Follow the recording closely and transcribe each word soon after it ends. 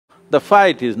The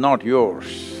fight is not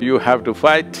yours. You have to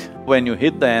fight. When you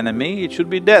hit the enemy, it should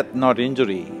be death, not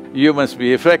injury. You must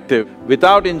be effective.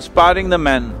 Without inspiring the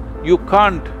men, you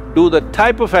can't do the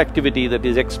type of activity that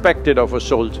is expected of a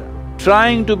soldier.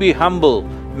 Trying to be humble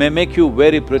may make you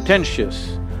very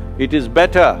pretentious. It is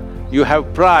better you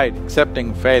have pride.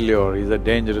 Accepting failure is a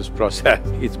dangerous process.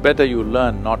 It's better you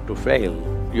learn not to fail.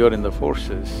 You're in the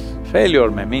forces. Failure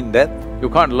may mean death. You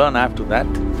can't learn after that.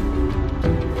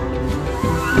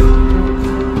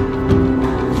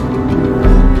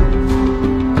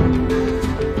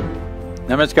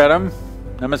 Namaskaram.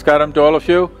 Namaskaram to all of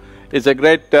you. It's a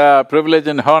great privilege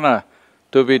and honor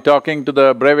to be talking to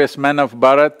the bravest men of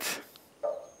Bharat.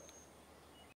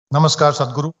 Namaskar,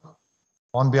 Sadhguru.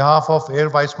 On behalf of Air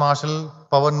Vice Marshal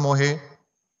Pawan Mohe,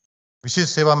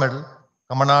 Vishesh Seva Medal,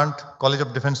 Commandant, College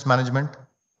of Defence Management,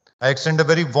 I extend a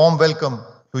very warm welcome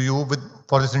to you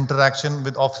for this interaction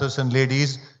with officers and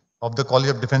ladies of the College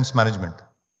of Defence Management.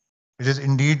 It is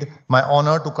indeed my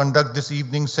honor to conduct this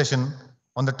evening's session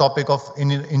on the topic of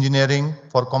engineering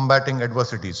for combating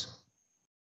adversities.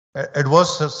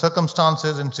 Adverse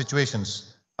circumstances and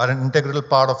situations are an integral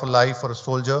part of a life for a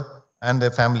soldier and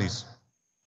their families.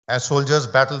 As soldiers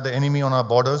battle the enemy on our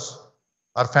borders,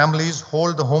 our families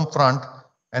hold the home front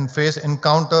and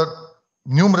encounter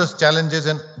numerous challenges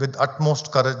with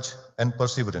utmost courage and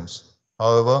perseverance.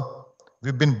 However,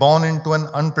 we've been born into an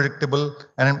unpredictable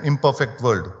and an imperfect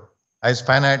world as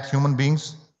finite human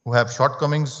beings who have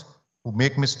shortcomings, who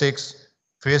make mistakes,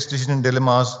 face decision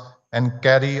dilemmas, and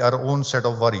carry our own set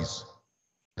of worries.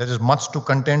 There is much to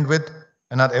contend with,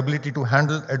 and our ability to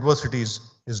handle adversities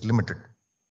is limited.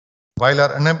 While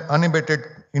our unabated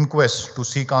inquest to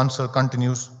seek answer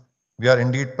continues, we are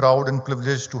indeed proud and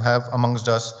privileged to have amongst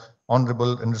us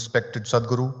Honorable and respected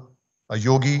Sadhguru, a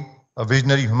yogi, a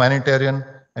visionary humanitarian,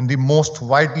 and the most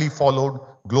widely followed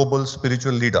global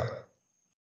spiritual leader.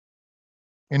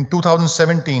 In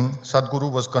 2017, Sadhguru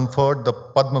was conferred the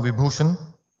Padma Vibhushan,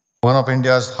 one of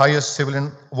India's highest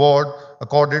civilian award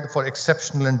accorded for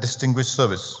exceptional and distinguished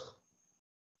service.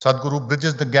 Sadhguru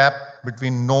bridges the gap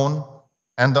between known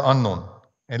and the unknown,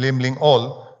 enabling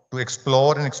all to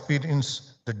explore and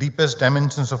experience the deepest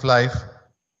dimensions of life,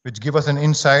 which give us an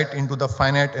insight into the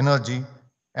finite energy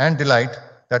and delight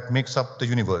that makes up the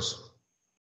universe.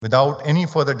 Without any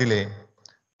further delay,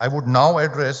 I would now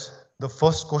address the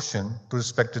first question to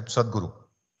respected Sadhguru.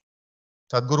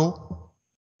 Sadhguru,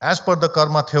 as per the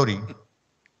karma theory,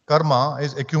 karma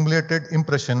is accumulated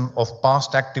impression of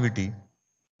past activity,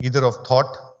 either of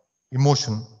thought,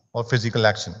 emotion, or physical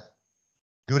action.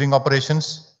 During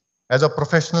operations, as a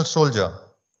professional soldier,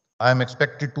 I am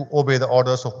expected to obey the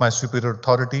orders of my superior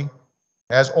authority,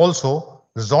 as also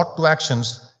resort to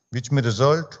actions which may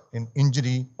result in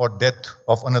injury or death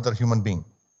of another human being.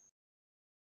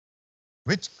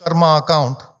 Which karma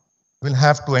account will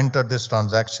have to enter this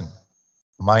transaction?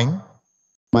 Mine,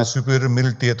 my superior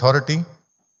military authority,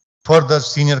 further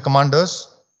senior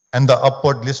commanders, and the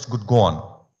upward list could go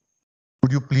on.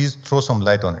 Could you please throw some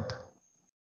light on it?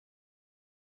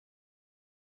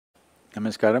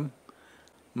 Namaskaram.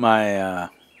 My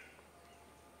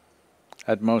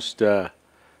utmost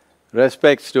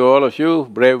respects to all of you,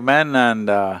 brave men, and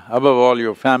above all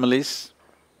your families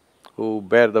who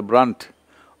bear the brunt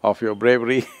of your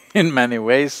bravery in many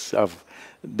ways, of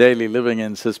daily living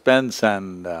in suspense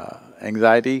and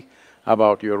anxiety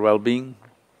about your well-being.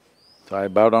 So I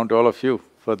bow down to all of you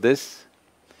for this.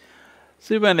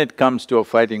 See, when it comes to a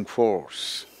fighting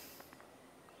force,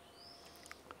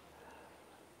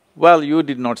 well, you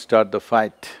did not start the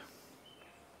fight.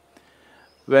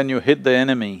 When you hit the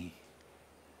enemy,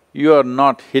 you are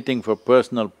not hitting for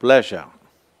personal pleasure.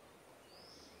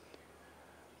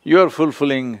 You are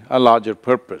fulfilling a larger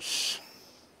purpose.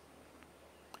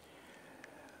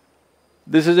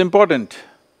 This is important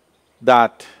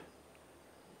that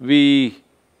we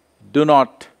do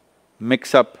not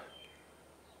mix up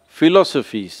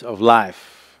philosophies of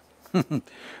life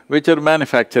which are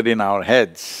manufactured in our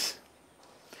heads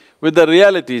with the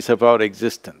realities of our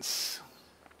existence.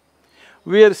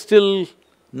 We are still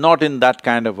not in that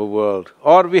kind of a world,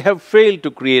 or we have failed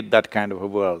to create that kind of a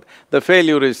world. The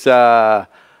failure is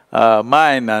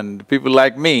mine and people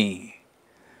like me.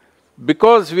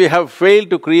 Because we have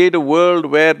failed to create a world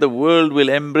where the world will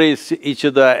embrace each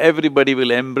other, everybody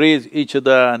will embrace each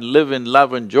other and live in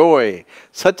love and joy,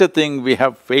 such a thing we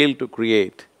have failed to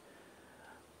create.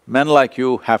 Men like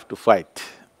you have to fight.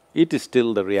 It is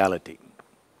still the reality.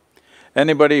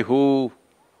 Anybody who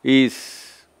is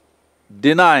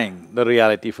denying the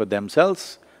reality for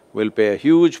themselves will pay a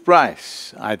huge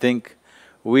price. I think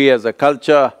we as a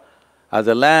culture, as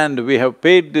a land, we have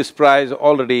paid this price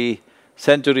already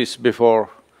centuries before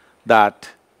that,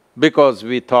 because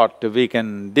we thought we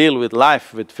can deal with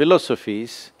life with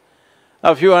philosophies,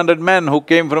 a few hundred men who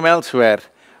came from elsewhere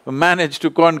managed to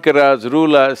conquer us,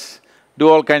 rule us, do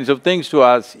all kinds of things to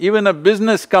us. Even a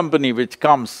business company which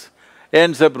comes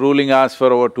ends up ruling us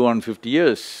for over 250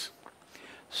 years.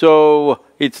 So,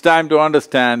 it's time to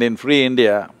understand in free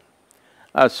India,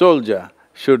 a soldier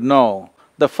should know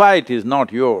the fight is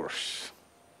not yours.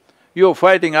 You're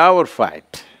fighting our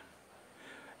fight.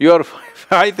 You're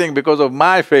fighting because of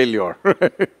my failure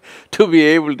to be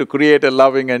able to create a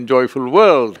loving and joyful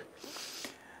world.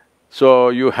 So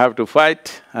you have to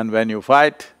fight, and when you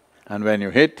fight and when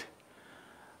you hit,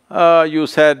 you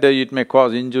said it may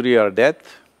cause injury or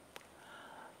death.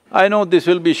 I know this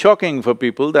will be shocking for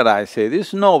people that I say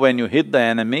this. No, when you hit the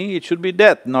enemy, it should be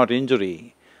death, not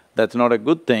injury. That's not a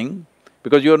good thing,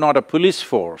 because you're not a police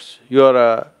force, you're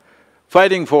a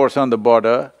fighting force on the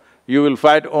border. You will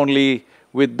fight only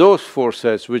with those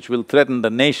forces which will threaten the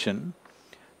nation.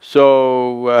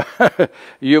 So,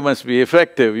 you must be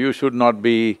effective, you should not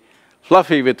be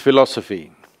fluffy with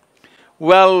philosophy.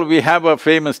 Well, we have a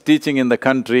famous teaching in the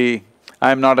country.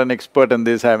 I'm not an expert in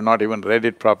this, I have not even read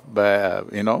it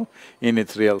in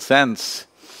its real sense.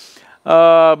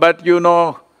 But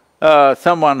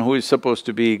someone who is supposed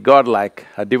to be godlike,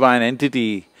 a divine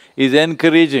entity, is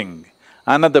encouraging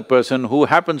another person who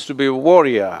happens to be a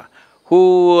warrior,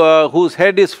 whose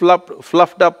head is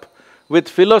fluffed up with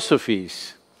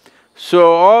philosophies.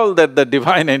 So all that the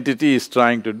divine entity is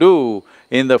trying to do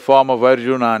in the form of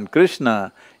Arjuna and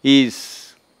Krishna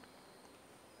is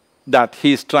that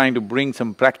he's trying to bring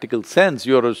some practical sense.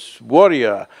 You're a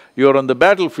warrior, you're on the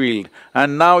battlefield,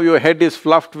 and now your head is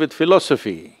fluffed with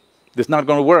philosophy. This is not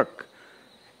going to work.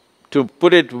 To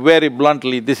put it very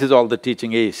bluntly, this is all the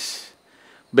teaching is.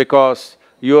 Because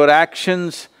your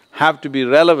actions have to be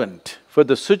relevant for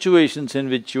the situations in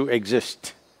which you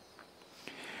exist.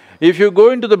 If you go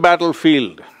into the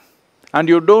battlefield and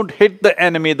you don't hit the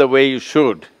enemy the way you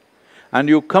should, and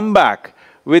you come back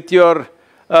with your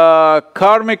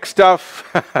karmic stuff,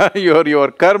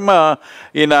 your karma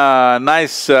in a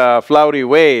nice flowery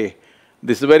way,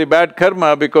 this is very bad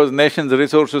karma because nation's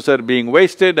resources are being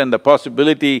wasted and the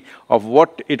possibility of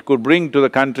what it could bring to the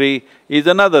country is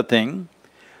another thing.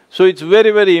 So it's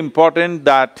very, very important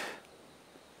that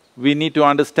we need to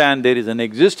understand there is an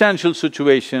existential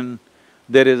situation,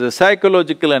 there is a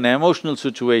psychological and emotional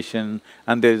situation,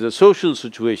 and there is a social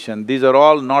situation. These are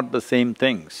all not the same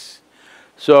things.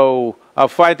 So, a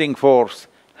fighting force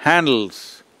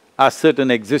handles a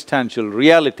certain existential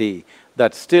reality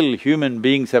that still human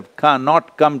beings have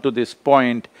not come to this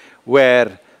point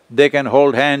where they can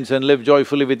hold hands and live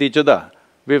joyfully with each other.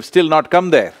 We've still not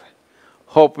come there.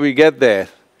 Hope we get there.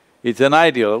 It's an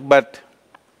ideal, but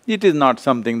it is not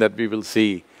something that we will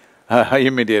see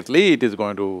immediately. It is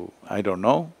going to… I don't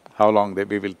know how long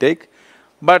we will take,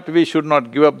 but we should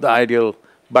not give up the ideal,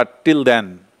 but till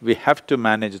then, we have to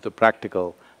manage the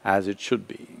practical as it should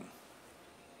be.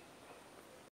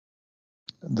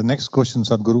 The next question,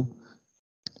 Sadhguru.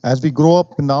 As we grow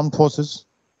up in the armed forces,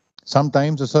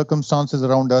 sometimes the circumstances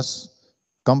around us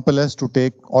compel us to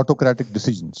take autocratic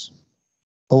decisions.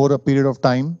 Over a period of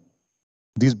time,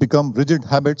 these become rigid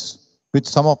habits which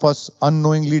some of us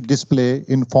unknowingly display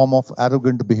in form of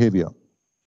arrogant behavior.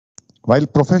 While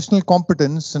professional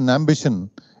competence and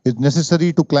ambition is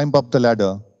necessary to climb up the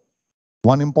ladder,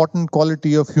 one important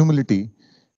quality of humility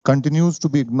continues to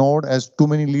be ignored as too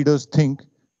many leaders think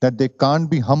that they can't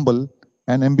be humble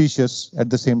and ambitious at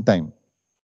the same time.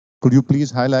 Could you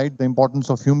please highlight the importance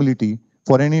of humility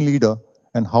for any leader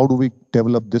and how do we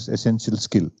develop this essential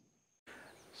skill?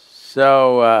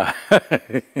 So,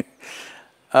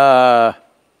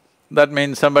 that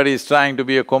means somebody is trying to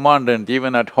be a commandant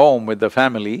even at home with the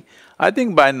family. I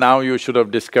think by now you should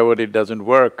have discovered it doesn't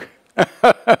work.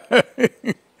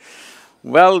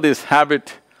 Well, this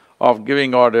habit of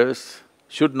giving orders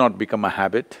should not become a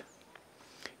habit.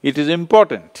 It is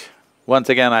important. Once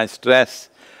again I stress,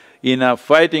 in a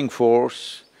fighting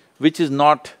force, which is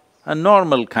not a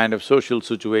normal kind of social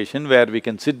situation where we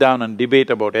can sit down and debate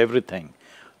about everything.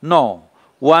 No,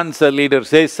 once a leader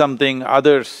says something,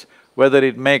 others, whether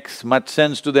it makes much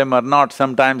sense to them or not,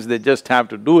 sometimes they just have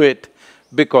to do it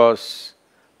because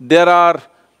there are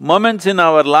moments in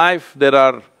our life, there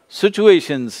are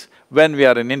situations when we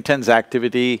are in intense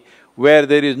activity where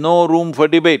there is no room for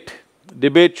debate.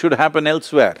 Debate should happen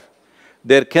elsewhere.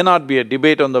 There cannot be a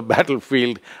debate on the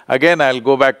battlefield. Again, I'll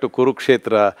go back to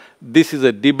Kurukshetra. This is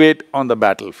a debate on the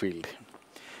battlefield.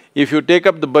 If you take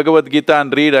up the Bhagavad Gita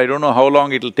and read, I don't know how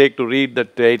long it'll take to read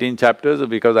that 18 chapters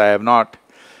because I have not,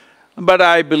 but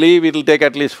I believe it'll take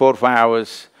at least 4 or 5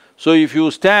 hours. So if you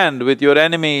stand with your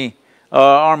enemy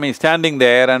army standing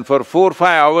there and for 4-5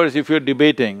 hours if you're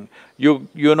debating,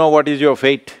 you know what is your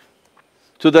fate.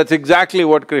 So that's exactly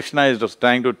what Krishna is just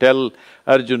trying to tell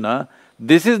Arjuna,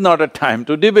 this is not a time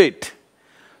to debate.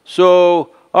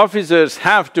 So officers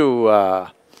have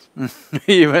to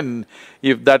even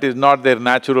if that is not their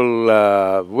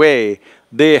natural way,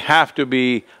 they have to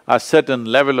be a certain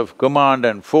level of command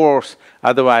and force,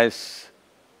 otherwise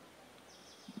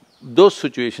those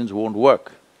situations won't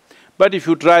work. But if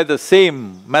you try the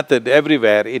same method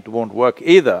everywhere, it won't work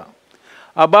either.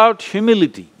 About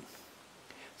humility,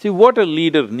 see what a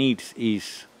leader needs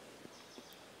is,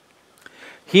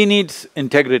 he needs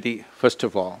integrity first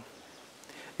of all.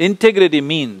 Integrity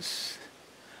means,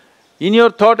 in your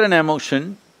thought and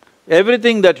emotion,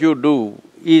 everything that you do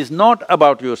is not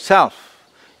about yourself,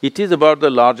 it is about the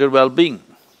larger well-being.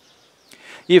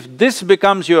 If this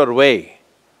becomes your way,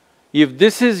 if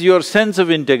this is your sense of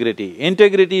integrity,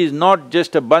 integrity is not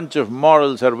just a bunch of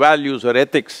morals or values or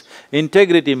ethics,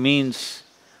 integrity means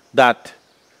that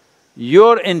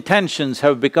your intentions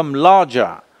have become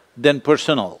larger than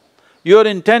personal. Your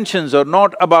intentions are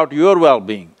not about your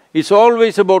well-being, it's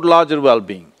always about larger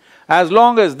well-being. As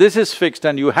long as this is fixed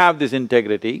and you have this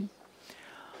integrity,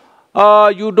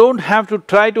 you don't have to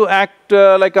try to act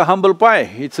like a humble pie,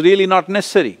 it's really not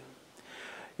necessary.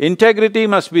 Integrity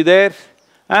must be there,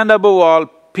 and above all,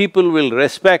 people will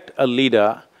respect a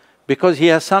leader because he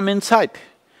has some insight.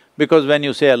 Because when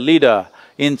you say a leader,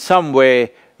 in some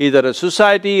way, either a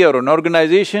society or an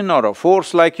organization or a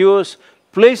force like yours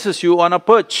places you on a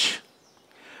perch.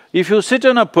 If you sit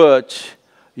on a perch,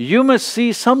 you must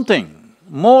see something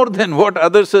more than what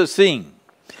others are seeing.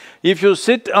 If you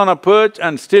sit on a perch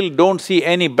and still don't see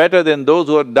any better than those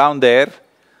who are down there,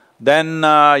 then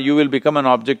you will become an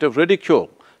object of ridicule.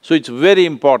 So it's very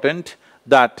important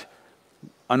that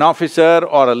an officer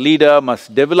or a leader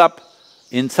must develop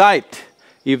insight.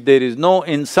 If there is no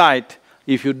insight,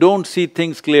 if you don't see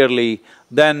things clearly,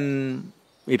 then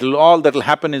all that'll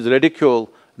happen is ridicule,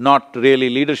 not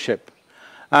really leadership.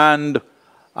 And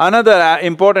another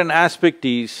important aspect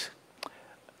is,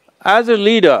 as a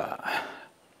leader,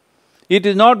 it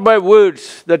is not by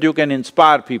words that you can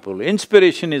inspire people.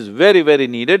 Inspiration is very, very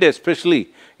needed, especially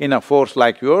in a force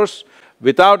like yours.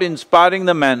 Without inspiring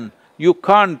the men, you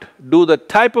can't do the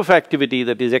type of activity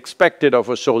that is expected of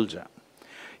a soldier.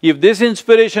 If this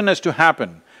inspiration has to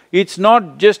happen, it's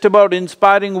not just about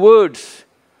inspiring words.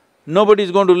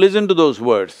 Nobody's going to listen to those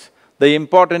words. The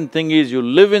important thing is you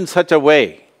live in such a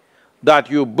way that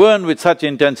you burn with such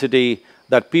intensity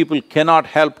that people cannot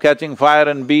help catching fire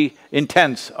and be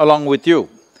intense along with you.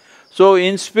 So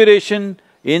inspiration,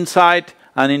 insight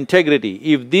and integrity,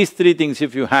 if these three things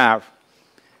if you have,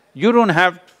 you don't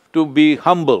have to be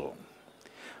humble.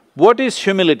 What is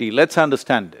humility? Let's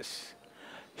understand this.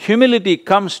 Humility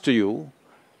comes to you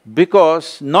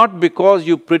not because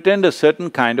you pretend a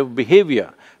certain kind of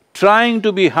behavior. Trying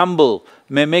to be humble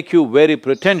may make you very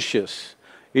pretentious.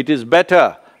 It is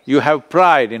better you have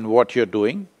pride in what you're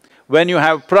doing. When you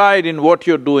have pride in what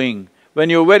you're doing, when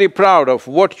you're very proud of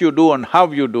what you do and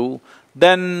how you do,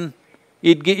 then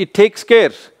it takes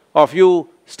care of you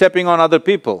stepping on other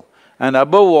people. And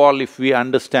above all, if we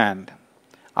understand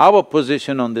our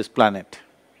position on this planet,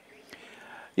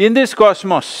 in this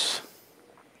cosmos,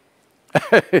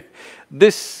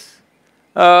 this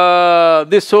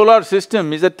solar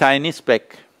system is a tiny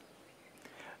speck.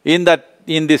 In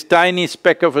this tiny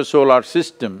speck of a solar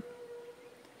system,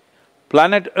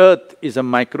 planet Earth is a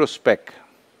micro speck.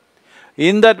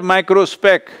 In that micro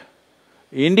speck,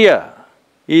 India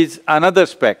is another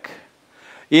speck.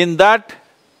 In that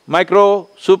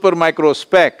super micro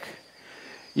speck,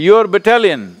 your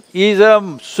battalion is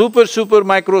a super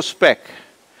micro speck.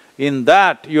 In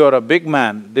that, you are a big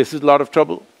man, this is a lot of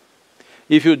trouble.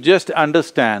 If you just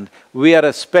understand, we are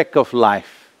a speck of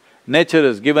life. Nature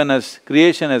has given us,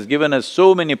 creation has given us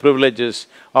so many privileges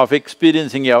of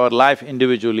experiencing our life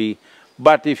individually.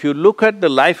 But if you look at the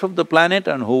life of the planet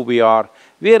and who we are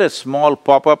a small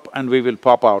pop-up and we will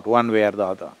pop out one way or the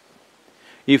other.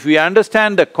 If we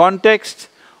understand the context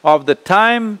of the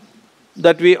time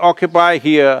that we occupy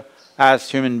here as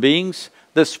human beings,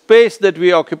 the space that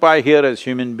we occupy here as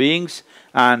human beings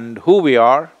and who we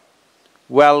are,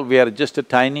 well, we are just a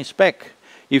tiny speck.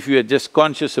 If you are just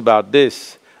conscious about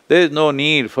this, there is no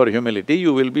need for humility,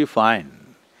 you will be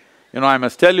fine. You know, I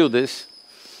must tell you this,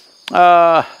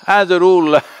 as a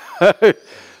rule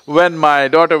when my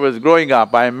daughter was growing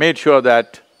up, I made sure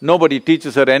that nobody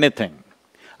teaches her anything.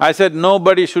 I said,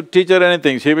 nobody should teach her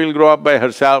anything, she will grow up by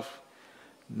herself.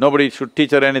 Nobody should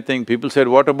teach her anything. People said,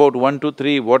 what about 1, 2,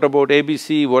 3, what about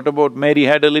ABC, what about Mary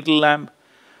had a little lamb?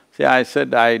 See, I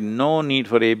said, no need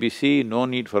for ABC, no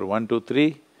need for 1, 2,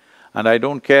 3, and I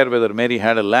don't care whether Mary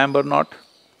had a lamb or not.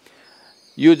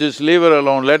 You just leave her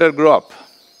alone, let her grow up.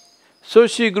 So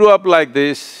she grew up like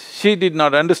this, she did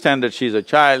not understand that she's a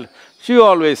child. She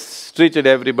always treated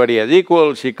everybody as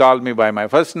equal, she called me by my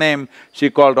first name, she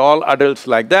called all adults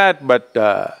like that, but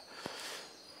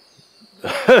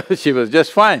she was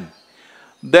just fine.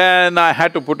 Then I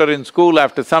had to put her in school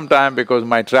after some time because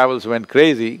my travels went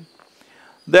crazy.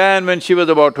 Then when she was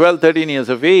about 12, 13 years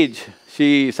of age,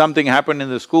 something happened in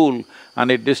the school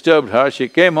and it disturbed her. She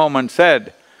came home and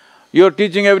said, "You're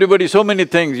teaching everybody so many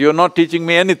things, you're not teaching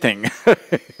me anything."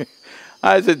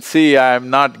 I said, "See, I am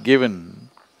not given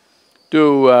to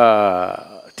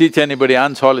teach anybody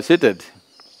unsolicited.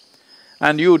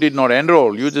 And you did not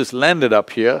enroll, you just landed up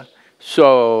here.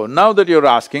 So now that you're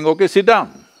asking, okay, sit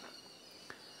down."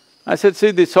 I said,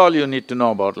 "See, this is all you need to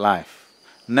know about life.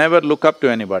 Never look up to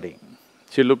anybody."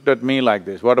 She looked at me like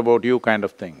this, "What about you?" kind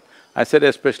of thing. I said,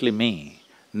 "Especially me.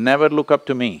 Never look up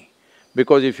to me.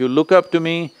 Because if you look up to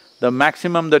me, the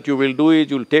maximum that you will do is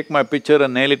you'll take my picture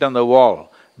and nail it on the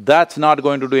wall. That's not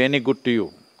going to do any good to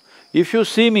you. If you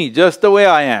see me just the way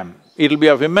I am, it'll be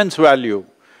of immense value.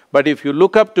 But if you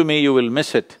look up to me, you will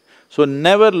miss it. So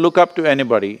never look up to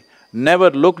anybody, never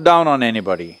look down on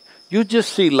anybody. You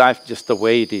just see life just the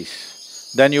way it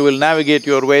is. Then you will navigate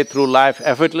your way through life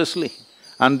effortlessly.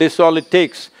 And this is all it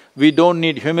takes. We don't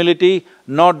need humility,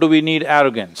 nor do we need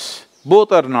arrogance.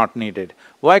 Both are not needed.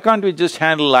 Why can't we just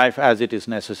handle life as it is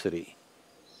necessary?"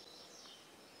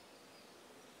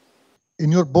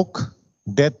 In your book,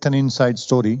 Death and Inside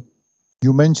Story,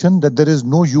 you mentioned that there is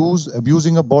no use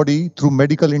abusing a body through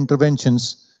medical interventions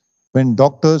when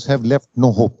doctors have left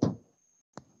no hope.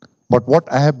 But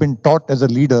what I have been taught as a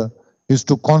leader is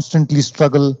to constantly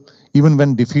struggle even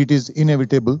when defeat is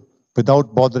inevitable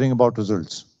without bothering about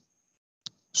results.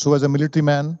 So as a military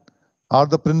man, are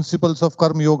the principles of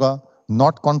Karma Yoga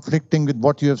not conflicting with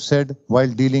what you have said while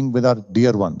dealing with our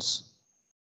dear ones?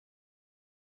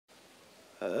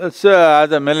 As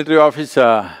a military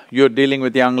officer, you're dealing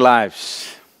with young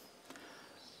lives.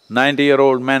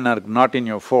 90-year-old men are not in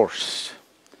your force,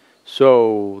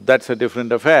 so that's a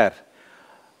different affair.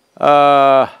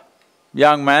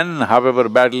 Young men, however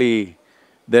badly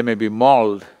they may be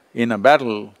mauled in a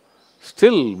battle,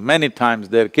 still many times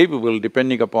they're capable,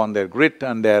 depending upon their grit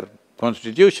and their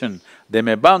constitution, they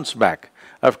may bounce back.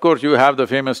 Of course, you have the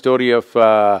famous story of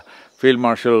Field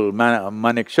Marshal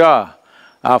Manik Shah,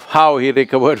 of how he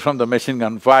recovered from the machine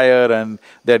gun fire and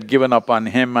they'd given up on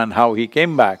him and how he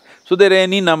came back. So there are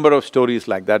any number of stories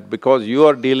like that because you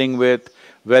are dealing with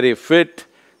very fit,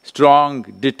 strong,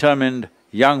 determined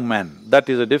young men. That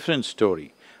is a different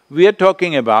story. We are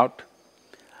talking about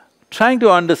trying to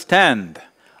understand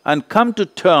and come to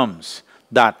terms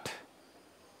that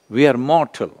we are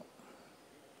mortal.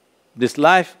 This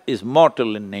life is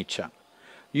mortal in nature.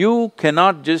 You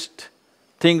cannot just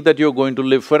think that you're going to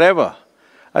live forever.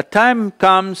 A time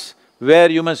comes where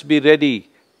you must be ready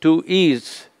to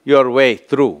ease your way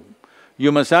through.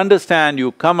 You must understand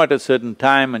you come at a certain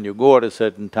time and you go at a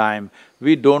certain time.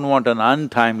 We don't want an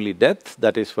untimely death,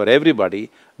 that is for everybody.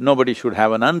 Nobody should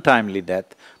have an untimely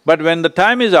death. But when the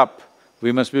time is up,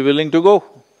 we must be willing to go.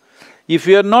 If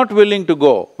we are not willing to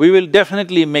go, we will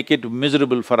definitely make it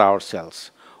miserable for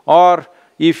ourselves. Or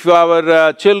if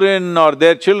our children or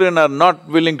their children are not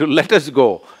willing to let us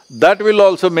go, that will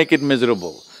also make it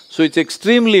miserable. So it's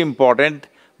extremely important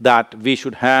that we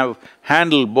should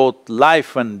handle both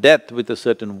life and death with a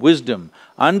certain wisdom,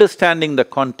 understanding the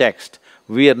context.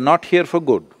 We are not here for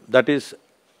good, that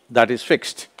is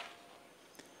fixed.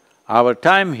 Our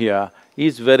time here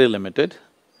is very limited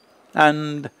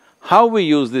and how we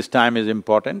use this time is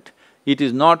important. It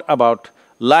is not about…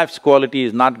 life's quality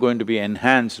is not going to be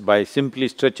enhanced by simply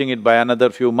stretching it by another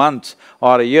few months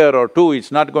or a year or two.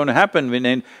 It's not going to happen with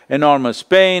enormous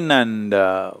pain and,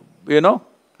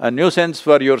 a nuisance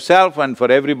for yourself and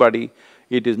for everybody.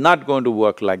 It is not going to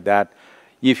work like that.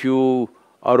 If you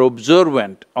are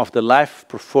observant of the life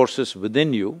forces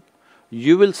within you,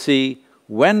 you will see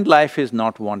when life is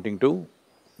not wanting to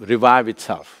revive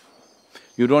itself.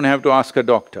 You don't have to ask a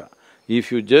doctor.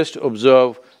 If you just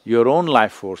observe your own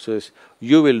life forces,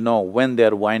 you will know when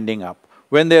they're winding up.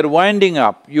 When they're winding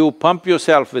up, you pump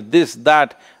yourself with this, that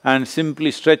and simply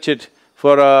stretch it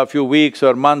for a few weeks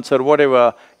or months or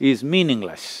whatever is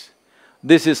meaningless.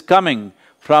 This is coming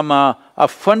from a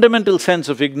fundamental sense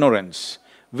of ignorance,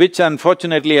 which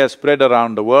unfortunately has spread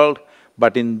around the world.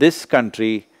 But in this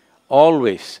country,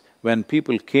 always when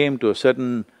people came to a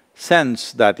certain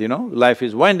sense that, life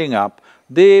is winding up,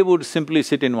 they would simply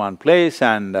sit in one place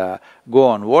and go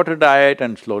on water diet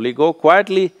and slowly go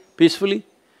quietly peacefully,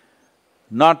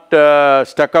 not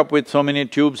stuck up with so many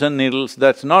tubes and needles.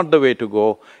 That's not the way to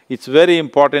go. It's very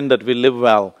important that we live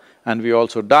well and we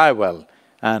also die well.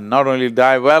 And not only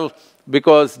die well,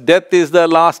 because death is the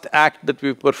last act that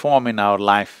we perform in our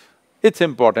life. It's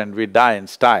important we die in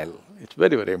style. It's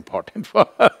very, very important for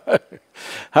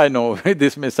I know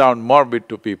this may sound morbid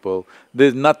to people.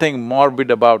 There's nothing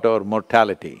morbid about our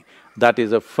mortality. That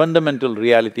is a fundamental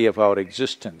reality of our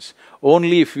existence.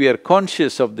 Only if we are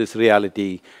conscious of this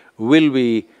reality will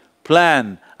we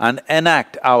plan and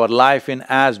enact our life in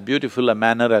as beautiful a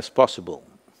manner as possible.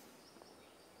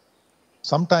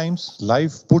 Sometimes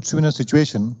life puts you in a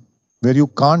situation where you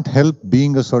can't help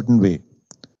being a certain way.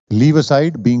 Leave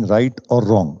aside being right or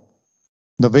wrong.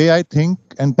 The way I think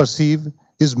and perceive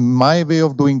is my way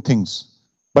of doing things,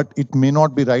 but it may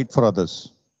not be right for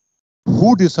others.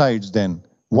 Who decides then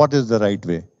what is the right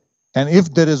way? And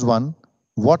if there is one,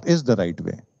 what is the right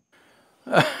way?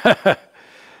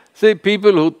 See,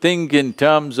 people who think in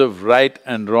terms of right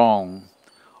and wrong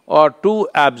are too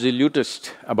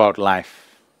absolutist about life.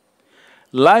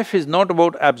 Life is not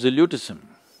about absolutism.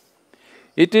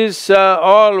 It is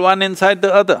all one inside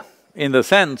the other, in the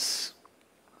sense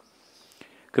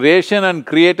creation and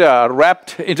creator are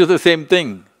wrapped into the same thing.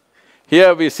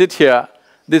 Here we sit here,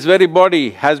 this very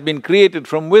body has been created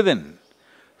from within.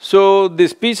 So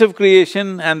this piece of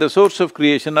creation and the source of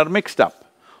creation are mixed up.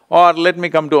 Or let me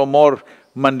come to a more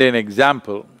mundane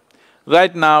example.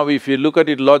 Right now, if you look at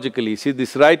it logically, see,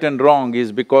 this right and wrong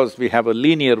is because we have a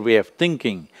linear way of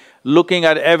thinking, looking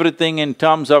at everything in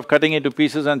terms of cutting it to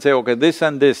pieces and say, okay, this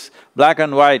and this, black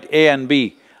and white, A and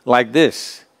B, like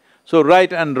this. So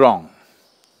right and wrong.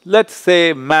 Let's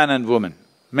say man and woman,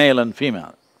 male and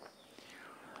female.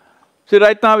 See,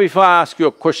 right now if I ask you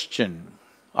a question,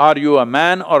 are you a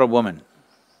man or a woman?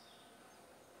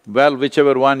 Well,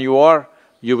 whichever one you are,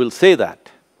 you will say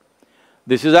that.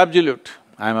 This is absolute.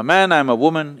 I'm a man, I'm a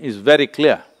woman is very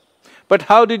clear. But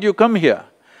how did you come here?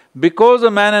 Because a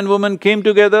man and woman came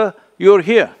together, you're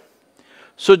here.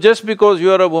 So just because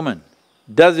you're a woman,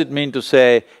 does it mean to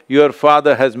say your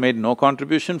father has made no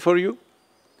contribution for you?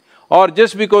 Or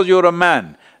just because you're a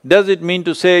man, does it mean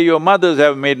to say your mothers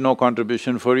have made no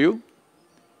contribution for you?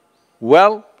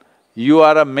 Well, you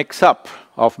are a mix-up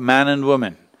of man and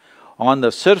woman. On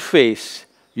the surface,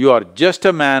 you are just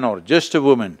a man or just a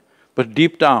woman, but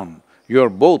deep down, you're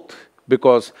both.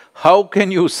 Because how can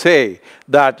you say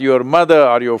that your mother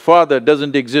or your father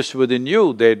doesn't exist within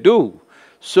you? They do.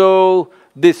 So,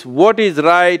 this what is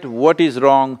right, what is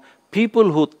wrong,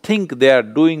 people who think they are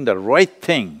doing the right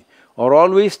thing are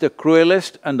always the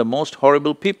cruelest and the most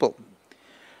horrible people.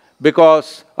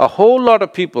 Because a whole lot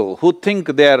of people who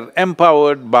think they are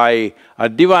empowered by a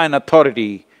divine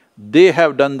authority, they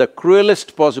have done the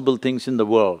cruelest possible things in the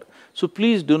world. So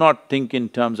please do not think in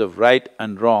terms of right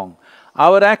and wrong.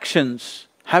 Our actions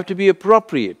have to be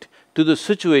appropriate to the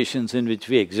situations in which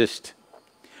we exist.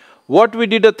 What we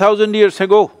did 1,000 years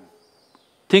ago,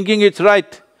 thinking it's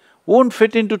right, won't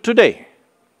fit into today.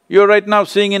 You're right now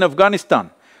seeing in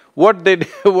Afghanistan, what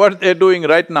they're doing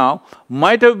right now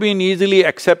might have been easily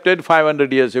accepted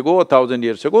 500 years ago or 1,000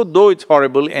 years ago, though it's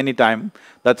horrible anytime,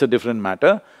 that's a different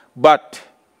matter. But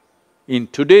in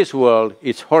today's world,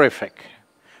 it's horrific.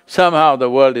 Somehow the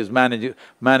world is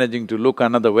managing to look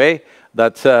another way,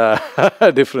 that's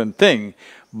a different thing.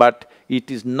 But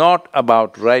it is not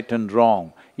about right and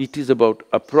wrong, it is about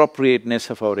appropriateness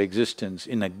of our existence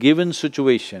in a given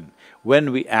situation.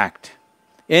 When we act,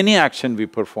 any action we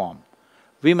perform,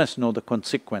 we must know the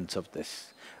consequence of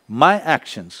this. My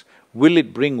actions, will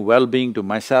it bring well-being to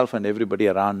myself and everybody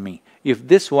around me? If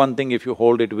this one thing, if you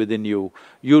hold it within you,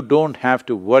 you don't have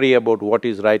to worry about what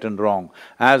is right and wrong.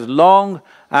 As long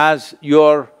as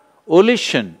your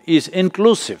volition is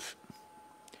inclusive,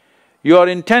 your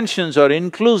intentions are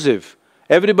inclusive,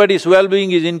 everybody's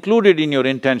well-being is included in your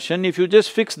intention, if you just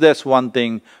fix this one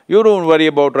thing, you don't worry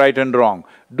about right and wrong.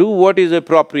 Do what is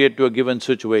appropriate to a given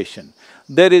situation.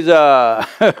 There is a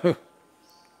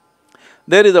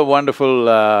there is a wonderful,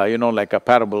 like a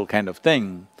parable kind of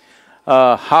thing,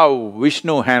 how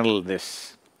Vishnu handled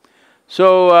this.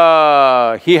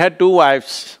 So, he had two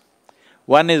wives,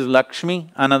 one is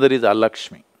Lakshmi, another is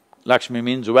Alakshmi. Lakshmi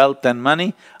means wealth and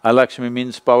money, Alakshmi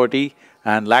means poverty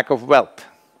and lack of wealth.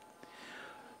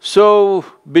 So,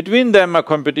 between them a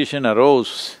competition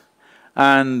arose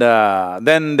and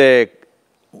then they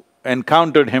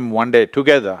encountered him one day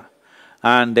together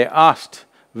and they asked,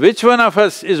 which one of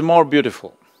us is more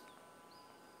beautiful?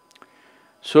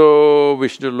 So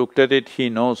Vishnu looked at it, he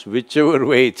knows whichever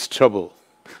way it's trouble,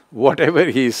 whatever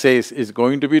he says is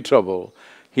going to be trouble.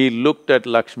 He looked at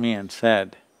Lakshmi and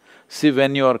said, See,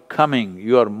 when you are coming,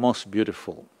 you are most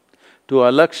beautiful. To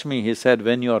Alakshmi, he said,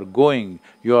 when you are going,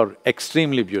 you are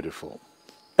extremely beautiful.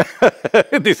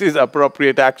 This is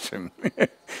appropriate action,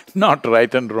 not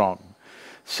right and wrong.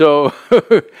 So,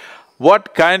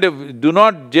 what kind of… do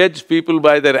not judge people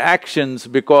by their actions,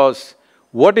 because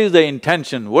what is the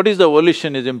intention, what is the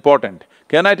volition is important.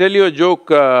 Can I tell you a joke,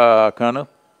 Colonel?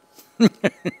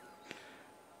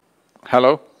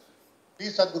 Hello?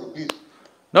 Please, Sadhguru, please.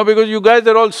 No, because you guys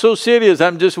are all so serious,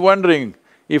 I'm just wondering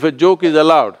if a joke is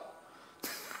allowed.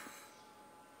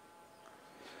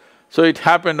 So it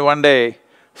happened one day,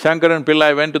 Shankaran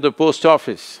Pillai went to the post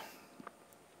office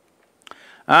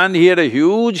and he had a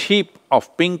huge heap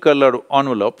of pink-colored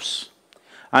envelopes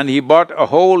and he bought a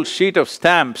whole sheet of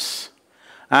stamps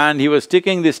and he was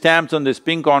sticking the stamps on this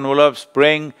pink envelope,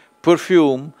 spraying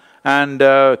perfume and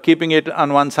keeping it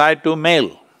on one side to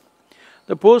mail.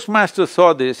 The postmaster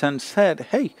saw this and said,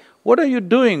 "Hey, what are you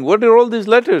doing? What are all these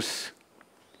letters?"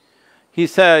 He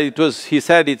said,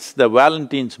 "It's the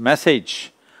Valentine's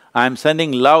message. I'm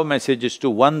sending love messages to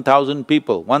 1,000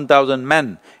 people, 1,000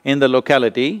 men in the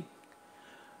locality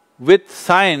with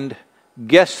signed,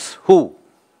 guess who?"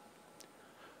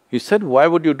 He said, "Why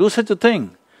would you do such a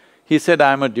thing?" He said,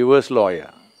 "I'm a divorce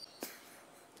lawyer."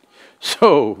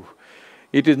 So,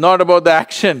 it is not about the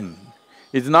action,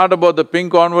 it's not about the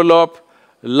pink envelope,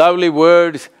 lovely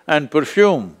words and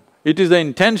perfume. It is the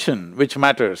intention which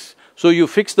matters. So you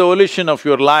fix the volition of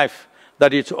your life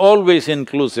that it's always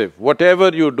inclusive. Whatever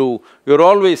you do, you're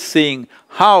always seeing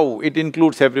how it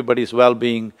includes everybody's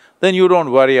well-being. Then you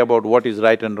don't worry about what is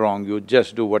right and wrong, you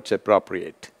just do what's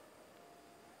appropriate.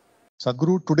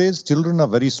 Sadhguru, today's children are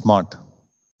very smart,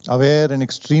 aware and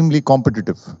extremely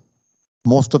competitive.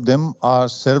 Most of them are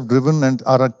self-driven and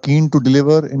are keen to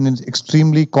deliver in an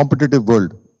extremely competitive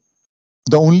world.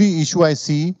 The only issue I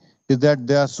see is that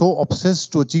they are so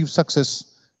obsessed to achieve success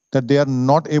that they are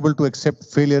not able to accept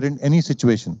failure in any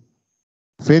situation.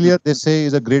 Failure, they say,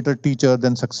 is a greater teacher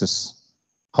than success.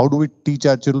 How do we teach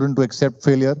our children to accept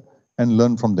failure and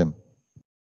learn from them?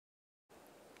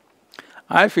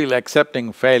 I feel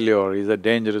accepting failure is a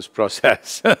dangerous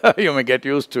process. You may get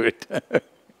used to it.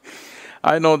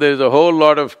 I know there's a whole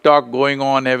lot of talk going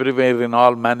on everywhere in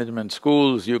all management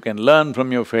schools, you can learn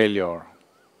from your failure.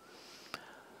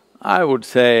 I would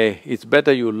say it's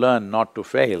better you learn not to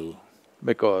fail,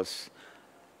 because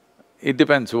it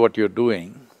depends what you're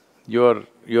doing. You're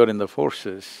in the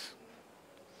forces.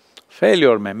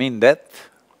 Failure may mean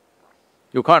death.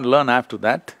 You can't learn after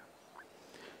that.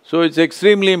 So it's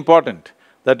extremely important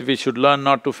that we should learn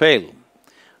not to fail.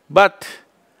 But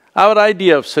our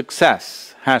idea of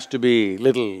success has to be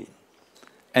little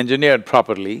engineered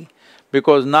properly,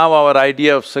 because now our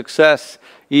idea of success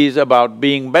is about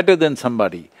being better than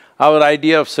somebody. Our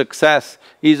idea of success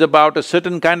is about a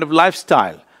certain kind of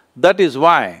lifestyle. That is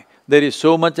why there is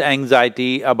so much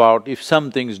anxiety about if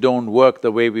some things don't work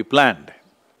the way we planned.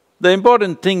 The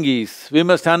important thing is, we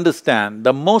must understand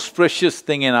the most precious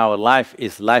thing in our life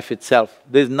is life itself.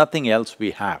 There's nothing else we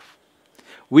have.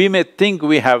 We may think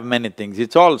we have many things,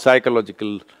 it's all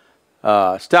psychological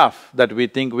stuff that we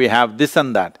think we have this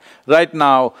and that. Right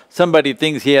now, somebody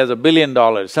thinks he has $1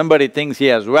 billion, somebody thinks he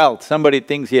has wealth, somebody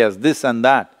thinks he has this and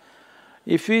that.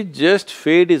 If we just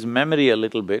fade his memory a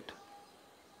little bit,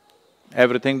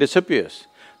 everything disappears.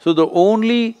 So the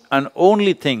only and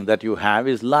only thing that you have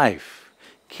is life.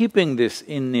 Keeping this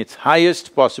in its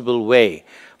highest possible way,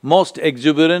 most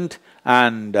exuberant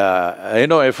and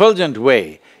effulgent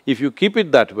way, if you keep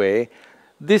it that way,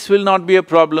 this will not be a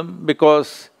problem,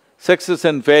 because success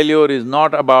and failure is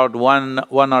not about one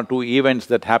or two events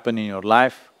that happen in your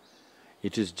life.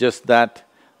 It is just that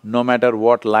no matter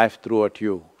what life threw at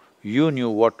you, you knew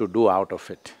what to do out of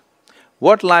it.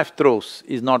 What life throws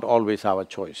is not always our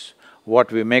choice.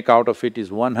 What we make out of it is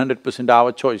 100%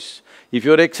 our choice. If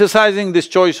you're exercising this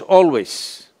choice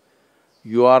always,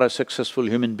 you are a successful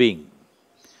human being,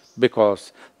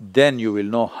 because then you will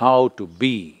know how to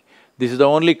be. This is the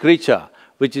only creature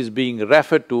which is being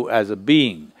referred to as a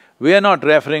being. We are not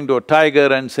referring to a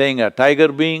tiger and saying a tiger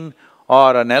being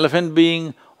or an elephant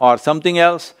being or something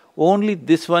else. Only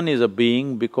this one is a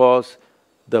being, because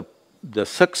the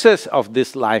success of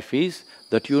this life is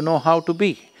that you know how to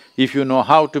be. If you know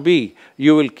how to be,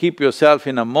 you will keep yourself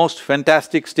in a most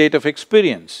fantastic state of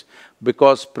experience,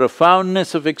 because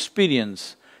profoundness of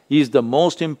experience is the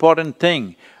most important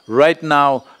thing. Right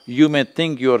now, you may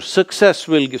think your success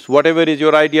will… whatever is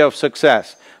your idea of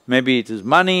success, maybe it is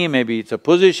money, maybe it's a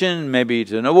position, maybe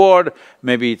it's an award,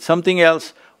 maybe it's something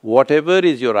else, whatever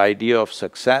is your idea of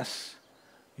success,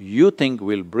 you think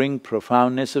will bring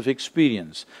profoundness of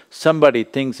experience. Somebody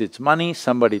thinks it's money,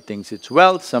 somebody thinks it's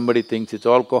wealth, somebody thinks it's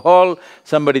alcohol,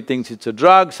 somebody thinks it's a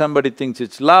drug, somebody thinks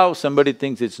it's love, somebody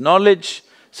thinks it's knowledge,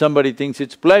 somebody thinks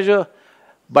it's pleasure.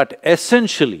 But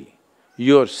essentially,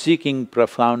 you're seeking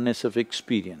profoundness of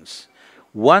experience.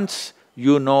 Once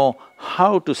you know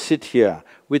how to sit here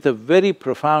with a very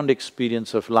profound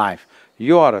experience of life,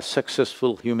 you are a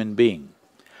successful human being.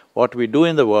 What we do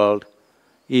in the world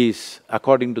is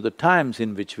according to the times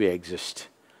in which we exist.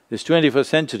 This 21st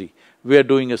century, we are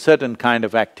doing a certain kind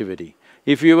of activity.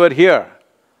 If you were here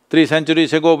 3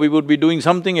 centuries ago, we would be doing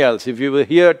something else. If you were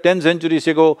here 10 centuries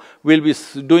ago, we'll be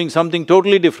doing something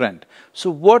totally different. So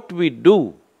what we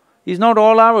do is not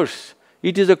all ours.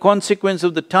 It is a consequence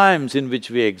of the times in which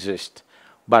we exist.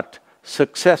 But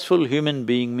successful human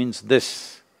being means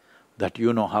this, that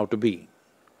you know how to be.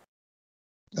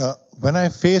 When I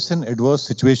face an adverse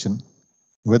situation,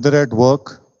 whether at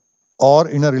work or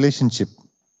in a relationship,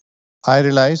 I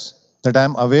realize that I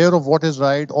am aware of what is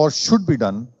right or should be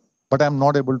done, but I am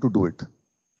not able to do it.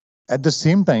 At the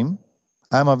same time,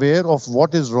 I am aware of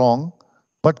what is wrong,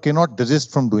 but cannot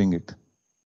desist from doing it.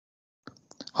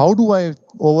 How do I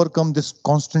overcome this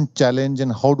constant challenge,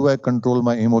 and how do I control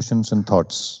my emotions and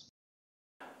thoughts?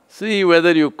 See,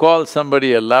 whether you call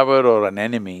somebody a lover or an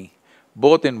enemy,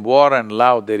 both in war and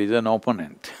love there is an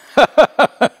opponent.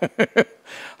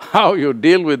 How you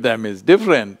deal with them is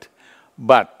different,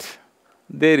 but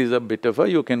there is a bit of a…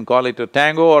 you can call it a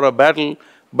tango or a battle,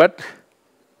 but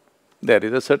there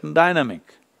is a certain dynamic.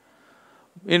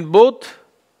 In both,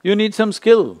 you need some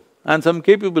skill and some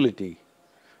capability,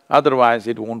 otherwise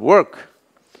it won't work.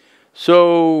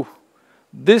 So,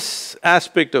 this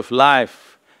aspect of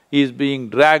life is being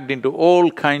dragged into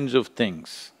all kinds of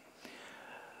things.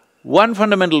 One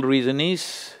fundamental reason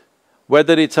is,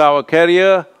 whether it's our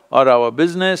career or our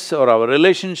business or our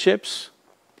relationships,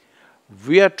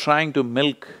 we are trying to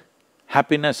milk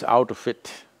happiness out of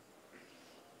it.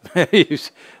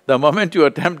 The moment you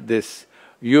attempt this,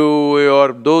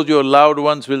 those your loved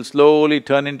ones will slowly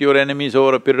turn into your enemies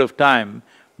over a period of time,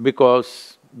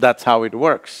 because that's how it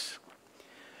works.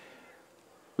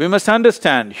 We must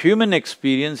understand, human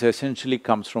experience essentially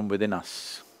comes from within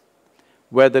us.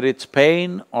 Whether it's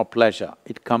pain or pleasure,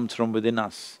 it comes from within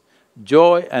us.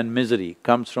 Joy and misery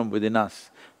comes from within us.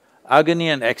 Agony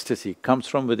and ecstasy comes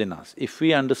from within us. If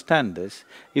we understand this,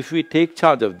 if we take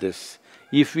charge of this,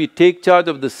 if we take charge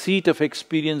of the seat of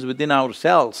experience within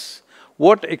ourselves,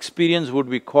 what experience would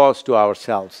we cause to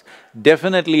ourselves?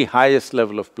 Definitely highest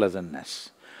level of pleasantness.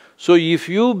 So if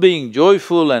you being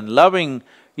joyful and loving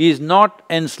is not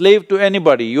enslaved to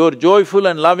anybody, you're joyful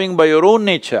and loving by your own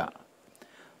nature,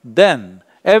 then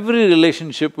every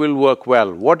relationship will work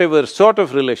well. Whatever sort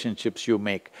of relationships you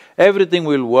make, everything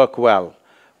will work well.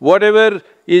 Whatever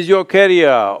is your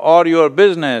career or your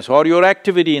business or your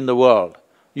activity in the world,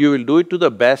 you will do it to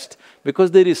the best,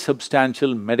 because there is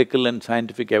substantial medical and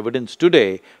scientific evidence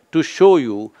today to show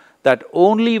you that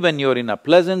only when you're in a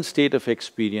pleasant state of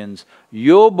experience,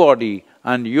 your body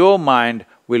and your mind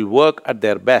will work at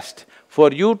their best.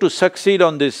 For you to succeed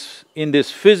in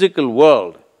this physical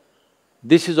world,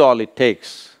 this is all it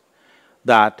takes,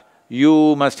 that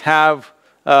you must have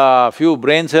a few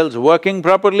brain cells working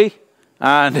properly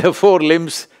and 4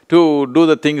 limbs to do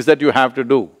the things that you have to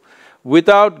do.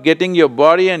 Without getting your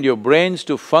body and your brains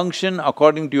to function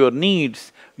according to your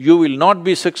needs, you will not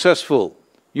be successful.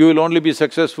 You will only be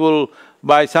successful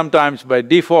sometimes by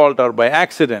default or by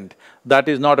accident. That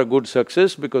is not a good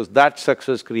success, because that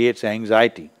success creates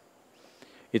anxiety.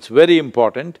 It's very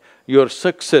important, your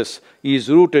success is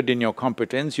rooted in your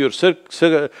competence, your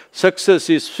success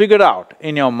is figured out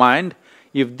in your mind.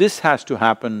 If this has to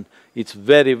happen, it's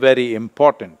very, very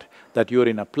important that you're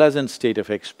in a pleasant state of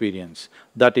experience.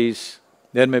 That is,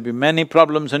 there may be many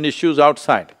problems and issues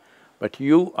outside, but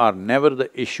you are never the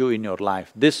issue in your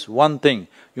life. This one thing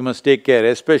you must take care,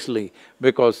 especially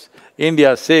because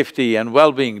India's safety and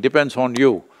well-being depends on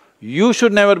you. You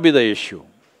should never be the issue.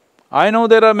 I know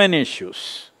there are many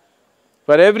issues.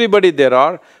 For everybody there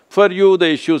are. For you, the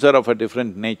issues are of a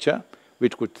different nature,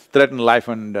 which could threaten life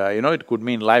and… it could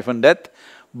mean life and death,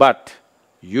 but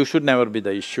you should never be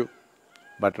the issue.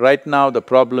 But right now the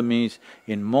problem is,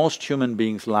 in most human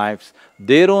beings' lives,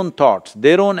 their own thoughts,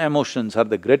 their own emotions are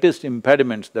the greatest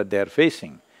impediments that they are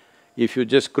facing. If you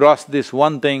just cross this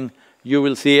one thing, you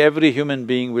will see every human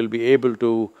being will be able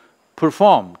to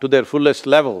perform to their fullest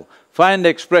level, find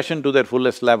expression to their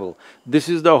fullest level. This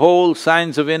is the whole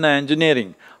science of inner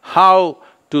engineering, how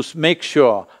to make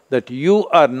sure that you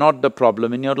are not the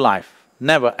problem in your life.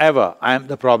 Never, ever, I am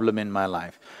the problem in my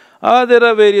life. There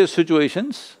are various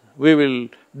situations, we will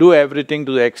do everything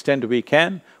to the extent we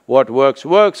can. What works,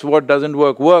 works, what doesn't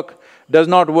work, does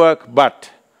not work, but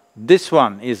this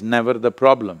one is never the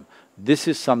problem. This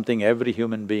is something every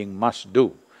human being must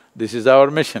do. This is our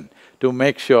mission, to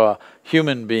make sure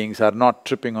human beings are not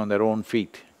tripping on their own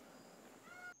feet.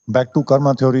 Back to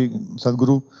karma theory,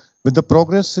 Sadhguru. With the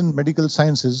progress in medical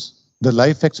sciences, the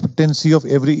life expectancy of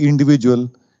every individual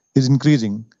is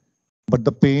increasing, but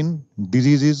the pain,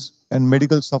 diseases, and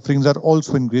medical sufferings are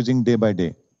also increasing day by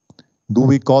day. Do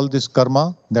we call this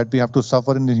karma that we have to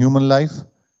suffer in the human life?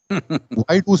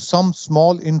 Why do some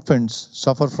small infants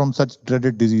suffer from such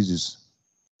dreaded diseases?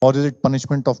 Or is it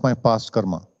punishment of my past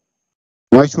karma?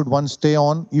 Why should one stay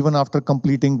on even after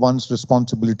completing one's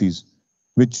responsibilities,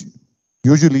 which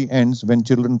usually ends when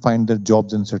children find their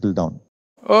jobs and settle down?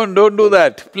 Oh, don't do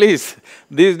that, please.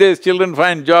 These days children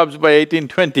find jobs by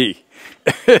 1820.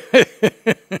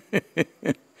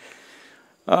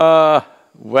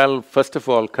 Well, first of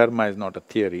all, karma is not a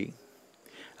theory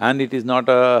and it is not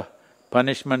a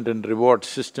punishment and reward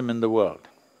system in the world.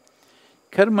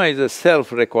 Karma is a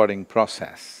self-recording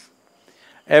process.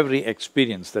 Every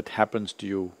experience that happens to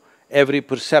you, every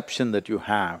perception that you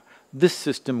have, this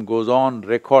system goes on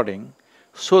recording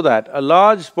so that a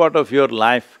large part of your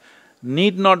life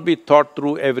need not be thought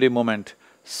through every moment.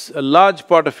 A large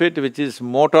part of it, which is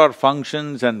motor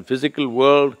functions and physical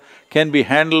world, can be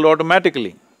handled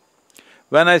automatically.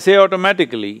 When I say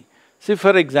automatically, see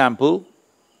for example,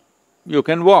 you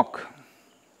can walk.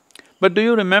 But do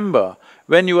you remember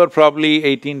when you were probably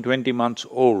 18, 20 months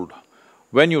old,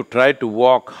 when you tried to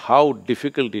walk, how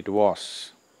difficult it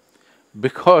was?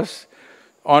 Because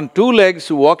on two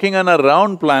legs, walking on a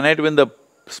round planet when the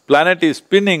planet is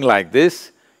spinning like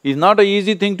this is not an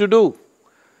easy thing to do.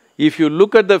 If you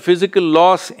look at the physical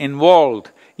laws involved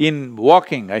in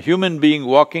walking, a human being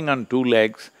walking on two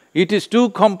legs, it is too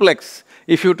complex.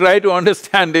 If you try to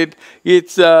understand it,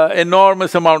 it's an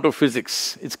enormous amount of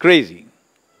physics, it's crazy.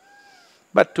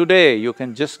 But today, you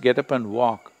can just get up and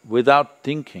walk without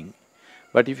thinking.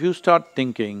 But if you start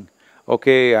thinking,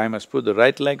 okay, I must put the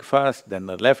right leg first, then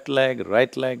the left leg,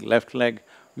 left leg,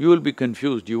 you will be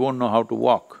confused, you won't know how to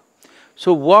walk.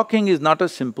 So walking is not a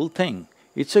simple thing,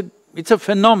 it's a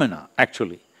phenomena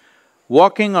actually.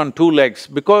 Walking on two legs,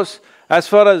 because as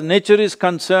far as nature is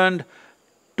concerned,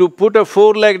 to put a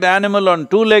four-legged animal on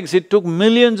two legs, it took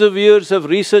millions of years of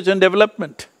research and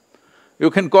development. You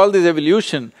can call this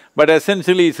evolution, but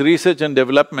essentially it's research and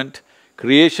development.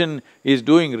 Creation is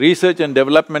doing research and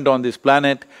development on this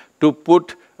planet. To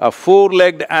put a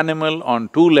four-legged animal on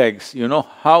two legs, you know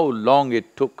how long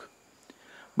it took.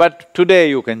 But today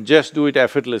you can just do it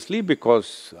effortlessly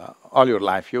because all your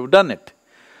life you've done it.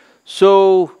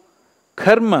 So,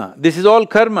 karma, this is all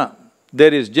karma.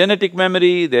 There is genetic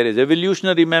memory, there is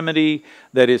evolutionary memory,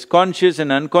 there is conscious and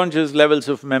unconscious levels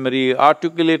of memory,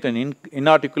 articulate and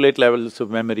inarticulate levels of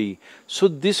memory. So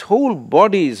this whole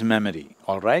body is memory,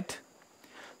 all right?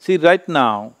 See, right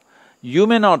now, you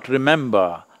may not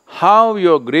remember how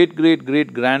your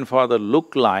great-great-great-grandfather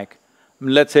looked like,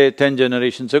 let's say 10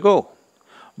 generations ago.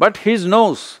 But his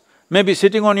nose may be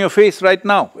sitting on your face right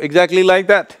now, exactly like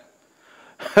that.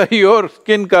 Your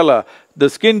skin color, the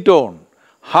skin tone,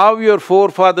 how your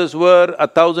forefathers were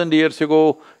 1,000 years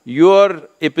ago, your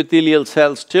epithelial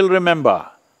cells still remember.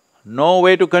 No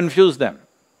way to confuse them.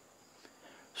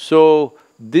 So,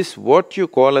 this what you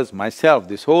call as myself,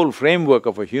 this whole framework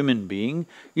of a human being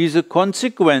is a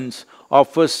consequence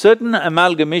of a certain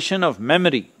amalgamation of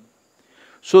memory.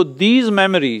 So these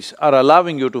memories are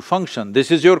allowing you to function,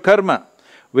 this is your karma.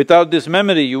 Without this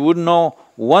memory, you wouldn't know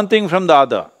one thing from the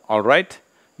other, all right?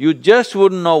 You just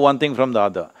wouldn't know one thing from the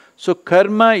other. So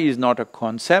karma is not a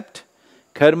concept,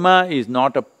 karma is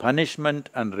not a punishment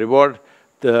and reward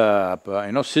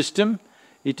system.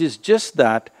 It is just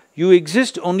that you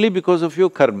exist only because of your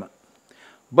karma.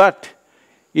 But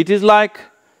it is like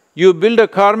you build a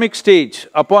karmic stage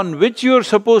upon which you are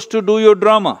supposed to do your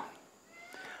drama.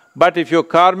 But if your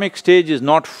karmic stage is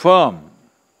not firm,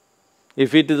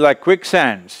 if it is like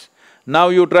quicksands, now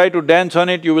you try to dance on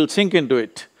it, you will sink into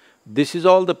it. This is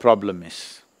all the problem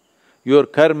is. Your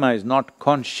karma is not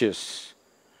conscious,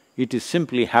 it is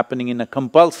simply happening in a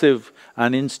compulsive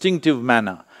and instinctive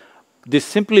manner. This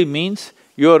simply means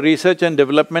your research and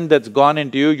development that's gone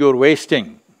into you, you're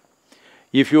wasting.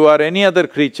 If you are any other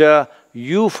creature,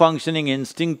 you functioning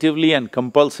instinctively and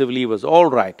compulsively was all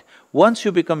right. Once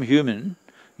you become human,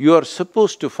 you are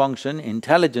supposed to function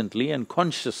intelligently and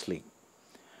consciously.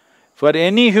 For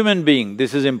any human being,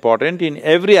 this is important in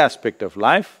every aspect of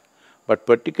life, but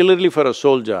particularly for a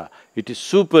soldier, it is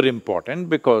super important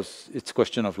because it's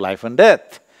question of life and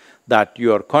death, that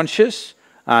you are conscious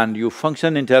and you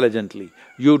function intelligently.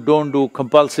 You don't do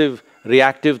compulsive,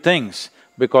 reactive things,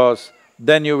 because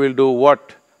then you will do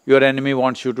what your enemy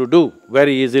wants you to do.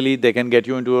 Very easily they can get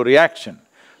you into a reaction.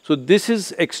 So this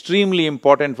is extremely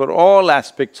important for all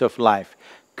aspects of life.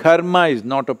 Karma is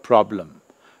not a problem.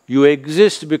 You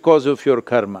exist because of your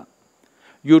karma.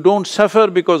 You don't suffer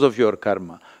because of your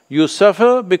karma. You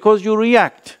suffer because you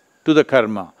react to the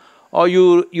karma. Or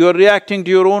you're reacting to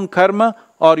your own karma,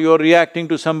 or you're reacting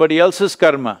to somebody else's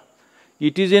karma.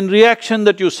 It is in reaction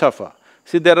that you suffer.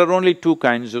 See, there are only two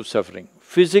kinds of suffering: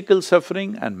 physical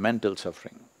suffering and mental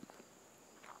suffering.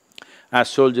 As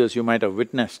soldiers, you might have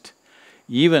witnessed,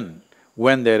 even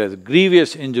when there is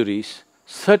grievous injuries,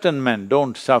 certain men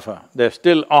don't suffer, they're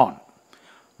still on.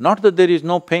 Not that there is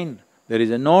no pain, there is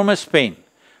enormous pain,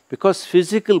 because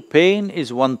physical pain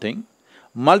is one thing,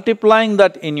 multiplying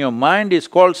that in your mind is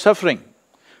called suffering.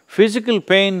 Physical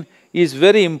pain is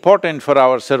very important for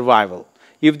our survival.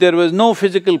 If there was no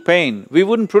physical pain, we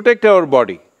wouldn't protect our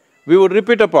body, we would rip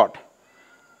it apart.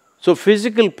 So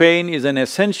physical pain is an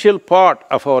essential part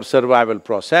of our survival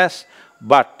process,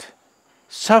 but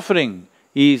suffering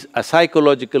is a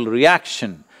psychological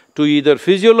reaction to either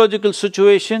physiological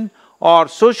situation or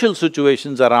social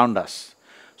situations around us.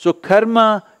 So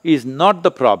karma is not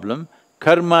the problem,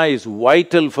 karma is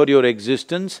vital for your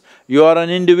existence. You are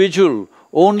an individual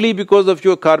only because of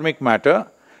your karmic matter.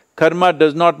 Karma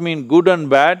does not mean good and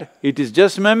bad, it is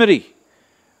just memory.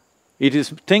 It is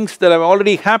things that have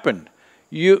already happened.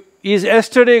 Is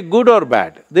yesterday good or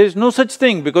bad? There is no such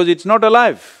thing because it's not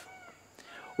alive.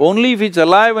 Only if it's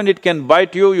alive and it can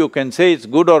bite you, you can say it's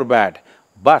good or bad.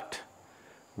 But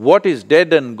what is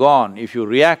dead and gone, if you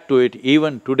react to it,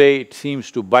 even today it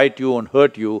seems to bite you and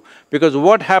hurt you, because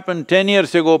what happened 10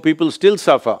 years ago, people still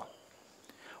suffer.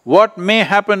 What may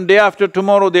happen day after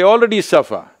tomorrow, they already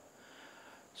suffer.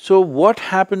 So what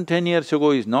happened 10 years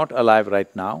ago is not alive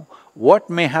right now. What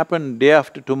may happen day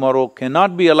after tomorrow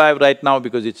cannot be alive right now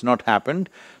because it's not happened.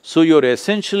 So you're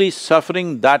essentially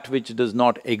suffering that which does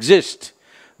not exist.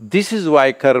 This is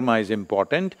why karma is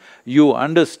important. You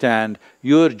understand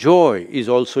your joy is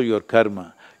also your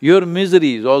karma, your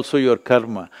misery is also your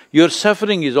karma, your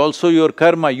suffering is also your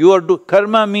karma.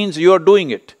 Karma means you are doing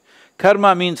it.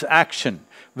 Karma means action.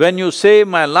 When you say,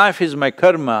 my life is my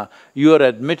karma, you are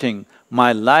admitting,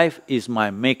 my life is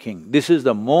my making. This is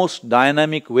the most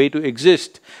dynamic way to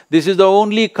exist. This is the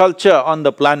only culture on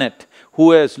the planet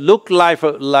who has looked life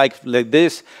like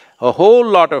this. A whole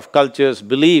lot of cultures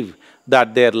believe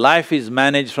that their life is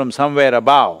managed from somewhere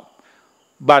above.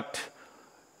 But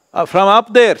from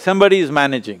up there, somebody is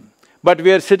managing. But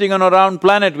we are sitting on a round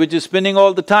planet which is spinning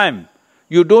all the time.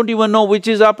 You don't even know which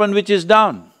is up and which is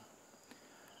down.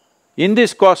 In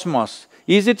this cosmos,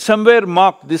 is it somewhere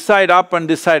marked this side up and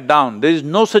this side down? There is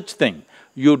no such thing.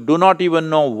 You do not even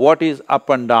know what is up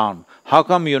and down. How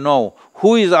come you know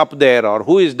who is up there or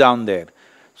who is down there?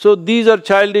 So these are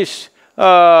childish,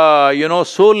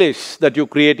 soulish that you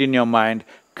create in your mind.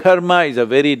 Karma is a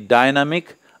very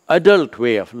dynamic, adult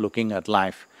way of looking at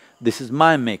life. This is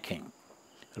my making.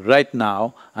 Right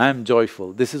now, I am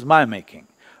joyful, this is my making.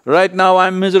 Right now, I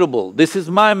am miserable, this is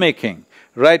my making.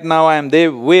 Right now I am the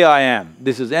way I am,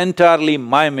 this is entirely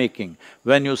my making.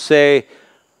 When you say,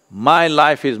 my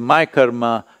life is my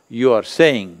karma, you are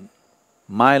saying,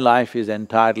 my life is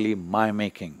entirely my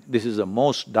making. This is the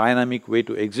most dynamic way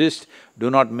to exist. Do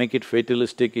not make it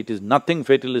fatalistic, it is nothing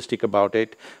fatalistic about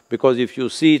it, because if you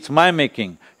see it's my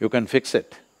making, you can fix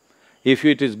it. If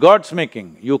it is God's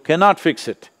making, you cannot fix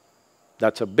it.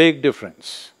 That's a big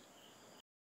difference.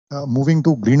 Moving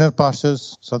to greener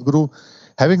pastures, Sadhguru,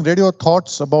 having read your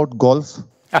thoughts about golf,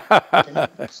 can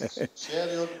you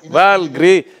share your Well,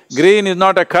 green is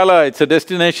not a color, it's a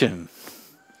destination.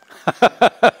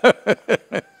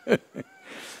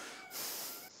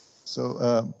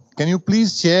 So, can you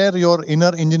please share your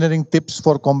inner engineering tips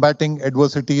for combating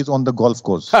adversities on the golf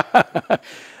course?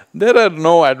 There are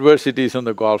no adversities on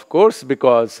the golf course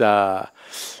because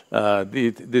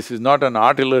this is not an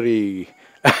artillery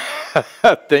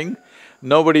thing.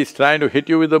 Nobody is trying to hit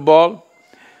you with a ball.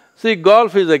 See,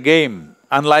 golf is a game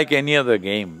unlike any other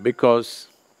game because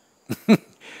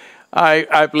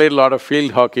I played a lot of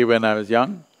field hockey when I was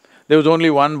young. There was only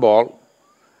one ball.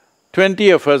 20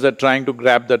 of us are trying to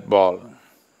grab that ball.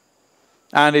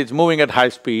 And it's moving at high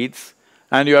speeds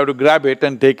and you have to grab it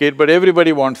and take it, but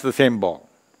everybody wants the same ball.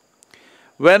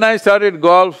 When I started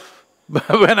golf,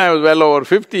 when I was well over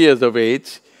 50 years of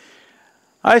age,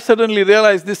 I suddenly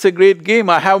realized this is a great game,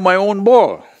 I have my own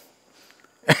ball.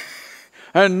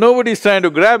 And nobody's trying to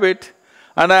grab it,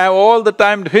 and I have all the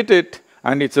time to hit it,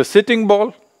 and it's a sitting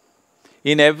ball.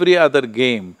 In every other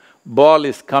game, ball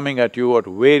is coming at you at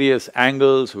various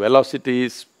angles,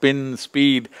 velocities, spin,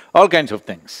 speed, all kinds of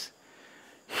things.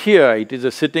 Here it is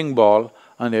a sitting ball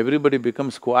and everybody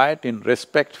becomes quiet in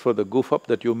respect for the goof-up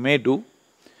that you may do.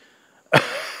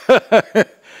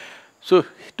 So,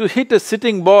 to hit a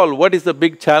sitting ball, what is the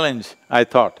big challenge, I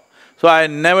thought. So I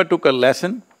never took a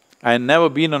lesson, I had never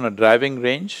been on a driving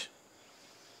range.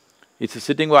 It's a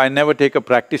sitting ball, I never take a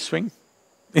practice swing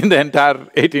in the entire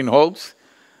 18 holes,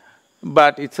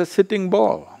 but it's a sitting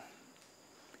ball.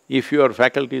 If your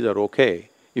faculties are okay,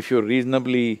 if you're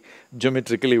reasonably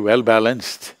geometrically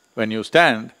well-balanced when you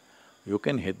stand, you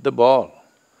can hit the ball.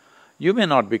 You may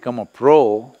not become a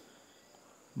pro,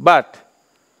 but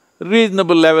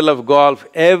reasonable level of golf,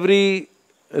 every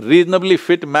reasonably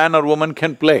fit man or woman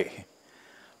can play.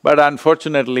 But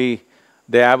unfortunately,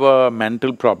 they have a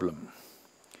mental problem.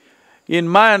 In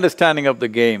my understanding of the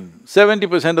game,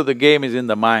 70% of the game is in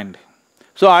the mind.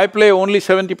 So I play only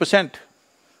 70%.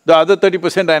 The other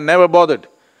 30% I never bothered,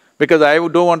 because I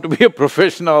don't want to be a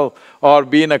professional or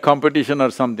be in a competition or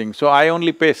something. So I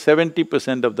only play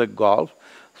 70% of the golf.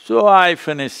 So I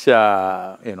finish,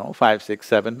 5, 6,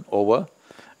 7 over.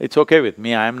 It's okay with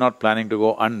me, I am not planning to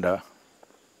go under,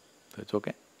 so it's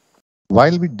okay.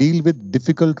 While we deal with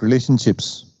difficult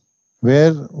relationships,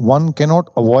 where one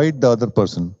cannot avoid the other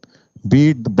person, be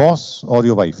it the boss or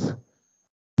your wife,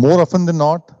 more often than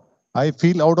not, I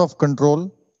feel out of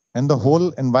control and the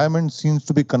whole environment seems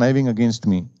to be conniving against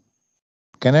me.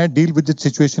 Can I deal with this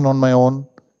situation on my own?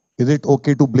 Is it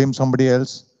okay to blame somebody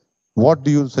else? What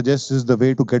do you suggest is the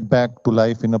way to get back to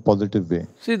life in a positive way?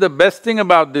 See, the best thing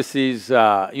about this is,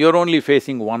 you're only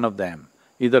facing one of them,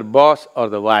 either boss or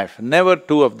the wife, never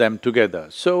two of them together.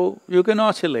 So, you can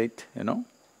oscillate,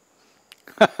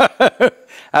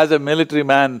 As a military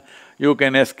man, you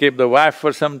can escape the wife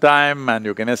for some time and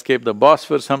you can escape the boss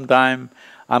for some time,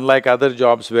 unlike other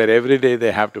jobs where every day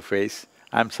they have to face.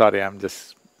 I'm sorry, I'm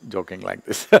just joking like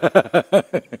this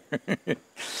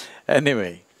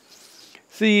Anyway,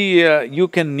 see, you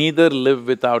can neither live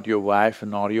without your wife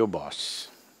nor your boss.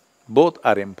 Both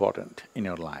are important in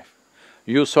your life.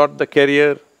 You sought the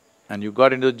career and you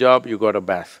got into the job, you got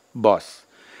a boss.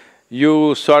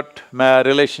 You sought a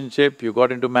relationship, you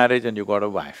got into marriage and you got a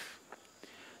wife.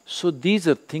 So these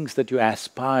are things that you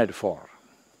aspired for.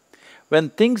 When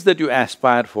things that you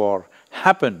aspire for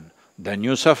happen, then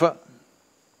you suffer.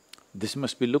 This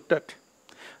must be looked at.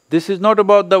 This is not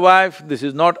about the wife, this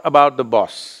is not about the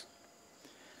boss.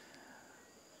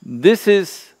 This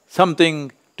is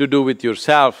something to do with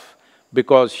yourself,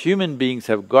 because human beings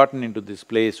have gotten into this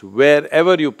place,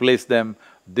 wherever you place them,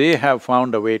 they have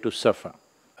found a way to suffer.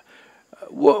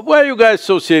 Why are you guys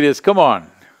so serious? Come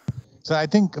on. So I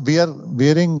think we are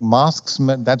wearing masks,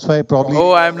 that's why probably…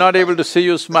 Oh, I'm not able to see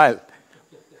you smile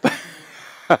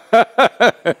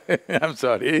I'm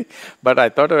sorry, but I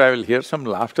thought I will hear some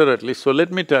laughter at least, so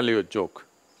let me tell you a joke.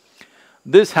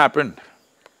 This happened.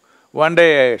 One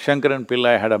day, Shankaran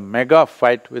Pillai had a mega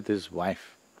fight with his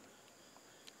wife.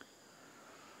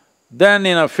 Then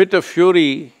in a fit of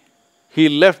fury, he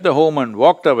left the home and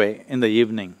walked away in the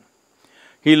evening.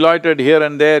 He loitered here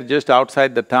and there just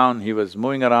outside the town, he was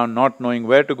moving around not knowing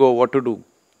where to go, what to do.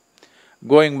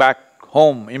 Going back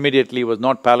home immediately was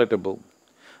not palatable.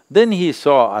 Then he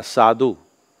saw a sadhu,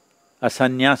 a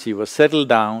sannyasi was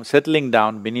settling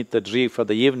down beneath the tree for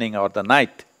the evening or the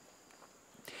night.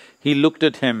 He looked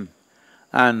at him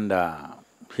and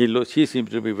he seems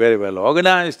to be very well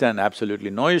organized and absolutely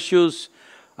no issues.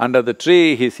 Under the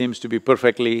tree, he seems to be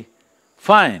perfectly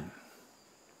fine.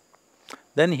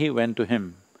 Then he went to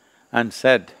him and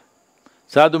said,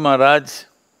 "Sadhu Maharaj,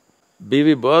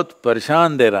 बीवी बहुत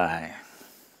परेशान दे रहा है,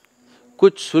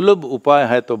 कुछ सुलभ उपाय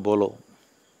है तो बोलो."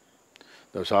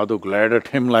 The sadhu glared at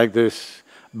him like this,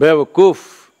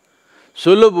 "बेवकूफ,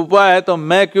 सुलभ उपाय है तो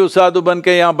मैं क्यों साधु बन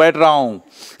के यहाँ बैठ रहा हूँ?"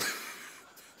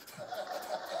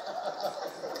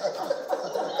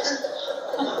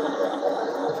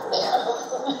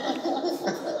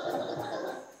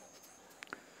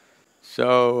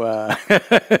 So,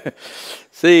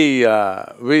 see,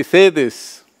 we say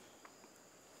this,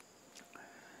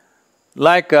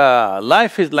 like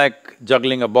life is like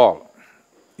juggling a ball.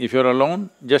 If you're alone,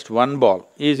 just one ball,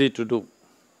 easy to do.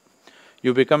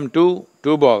 You become two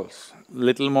balls,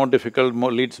 little more difficult,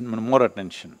 needs more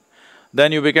attention.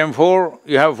 Then you become four,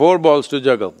 you have 4 balls to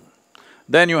juggle.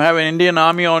 Then you have an Indian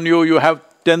army on you, you have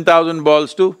 10,000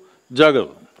 balls to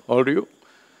juggle, or do you?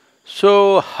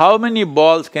 So, how many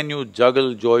balls can you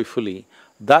juggle joyfully?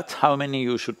 That's how many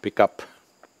you should pick up.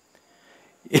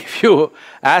 If you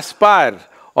aspire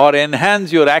or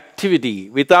enhance your activity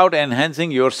without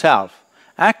enhancing yourself,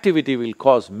 activity will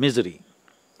cause misery.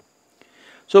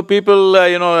 So people,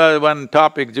 one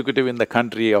top executive in the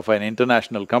country of an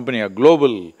international company, a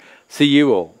global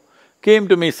CEO, came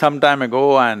to me some time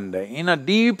ago and in a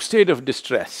deep state of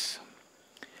distress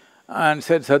and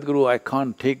said, Sadhguru, I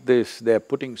can't take this, they're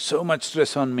putting so much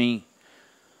stress on me.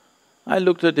 I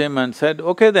looked at him and said,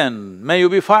 okay then, may you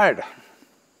be fired.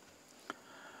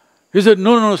 He said,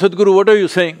 no, Sadhguru, what are you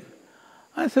saying?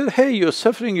 I said, hey, you're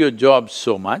suffering your job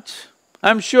so much.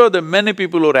 I'm sure there are many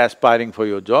people who are aspiring for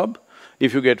your job.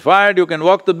 If you get fired, you can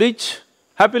walk the beach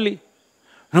happily.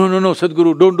 No,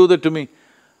 Sadhguru, don't do that to me.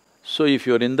 So if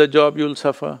you're in the job, you'll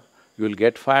suffer. You'll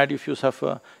get fired if you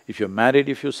suffer. If you're married,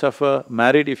 if you suffer.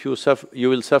 Married, if you suffer, you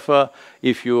will suffer.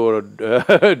 If you're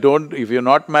if you're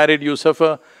not married, you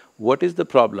suffer. What is the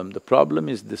problem? The problem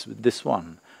is this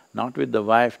one. Not with the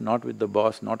wife, not with the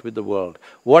boss, not with the world.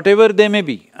 Whatever they may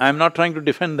be, I'm not trying to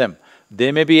defend them.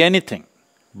 They may be anything.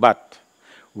 But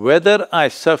whether I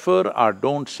suffer or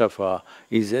don't suffer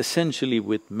is essentially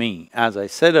with me. As I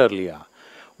said earlier,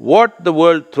 what the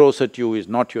world throws at you is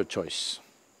not your choice.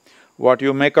 What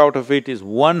you make out of it is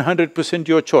 100%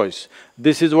 your choice.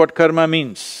 This is what karma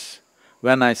means.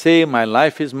 When I say my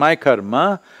life is my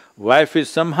karma, wife is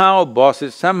somehow, boss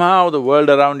is somehow, the world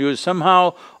around you is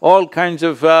somehow, all kinds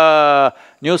of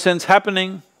nuisance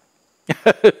happening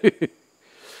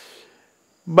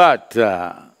But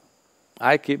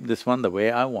I keep this one the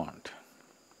way I want.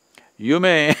 You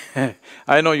may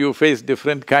I know you face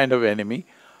different kind of enemy,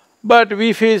 but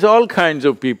we face all kinds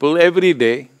of people every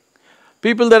day.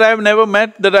 People that I have never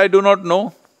met, that I do not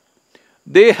know,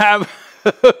 they have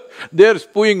they're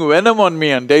spewing venom on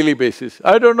me on daily basis.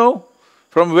 I don't know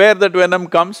from where that venom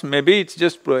comes, maybe it's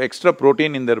just extra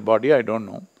protein in their body, I don't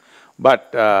know.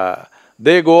 But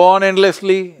they go on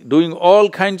endlessly, doing all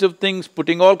kinds of things,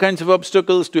 putting all kinds of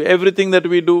obstacles to everything that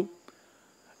we do.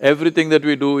 Everything that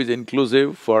we do is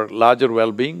inclusive for larger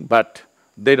well-being, but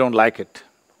they don't like it.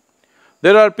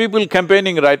 There are people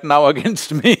campaigning right now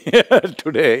against me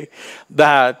today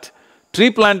that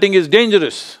tree planting is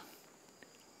dangerous.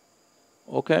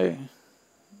 Okay.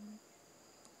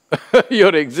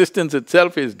 Your existence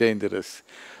itself is dangerous.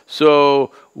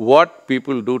 So, what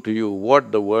people do to you,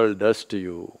 what the world does to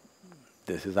you,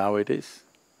 this is how it is.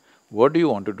 What do you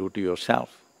want to do to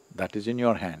yourself? That is in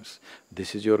your hands.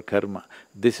 This is your karma.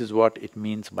 This is what it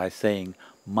means by saying,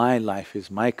 my life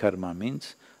is my karma,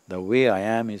 means the way I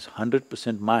am is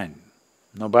 100% mine,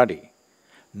 nobody.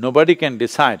 Nobody can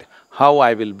decide how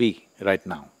I will be right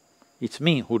now. It's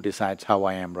me who decides how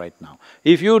I am right now.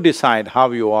 If you decide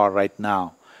how you are right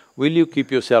now, will you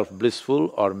keep yourself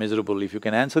blissful or miserable? If you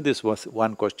can answer this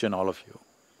one question, all of you.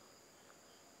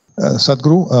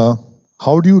 Sadhguru,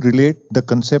 how do you relate the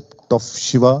concept of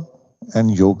Shiva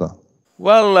and yoga?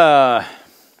 Well,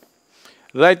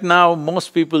 right now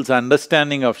most people's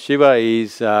understanding of Shiva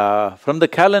is from the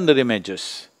calendar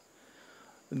images.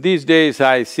 These days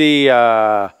I see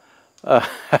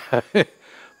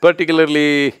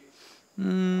particularly,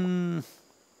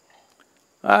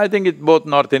 I think it's both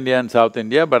North India and South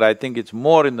India, but I think it's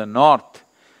more in the north.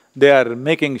 They are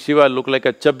making Shiva look like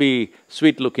a chubby,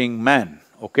 sweet-looking man,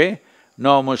 okay?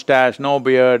 No mustache, no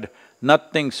beard,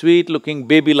 nothing, sweet-looking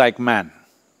baby-like man.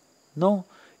 No,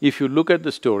 if you look at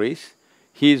the stories,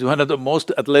 he is one of the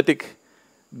most athletic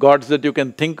gods that you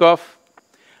can think of.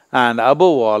 And above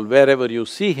all, wherever you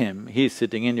see him, he is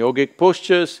sitting in yogic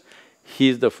postures, he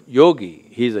is the yogi,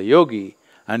 he is a yogi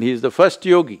and he is the first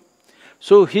yogi.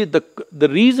 So the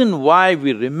reason why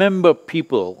we remember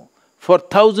people for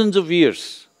thousands of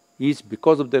years is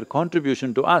because of their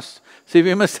contribution to us. See,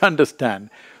 we must understand,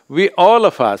 all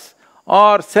of us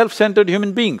are self-centered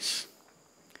human beings.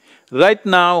 Right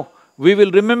now, we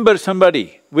will remember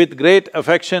somebody with great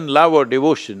affection, love or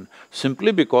devotion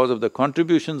simply because of the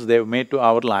contributions they've made to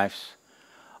our lives.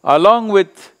 Along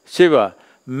with Shiva,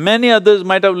 many others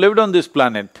might have lived on this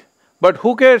planet, but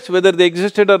who cares whether they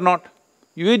existed or not?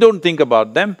 We don't think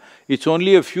about them, it's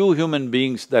only a few human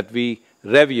beings that we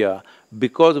revere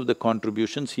because of the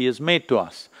contributions he has made to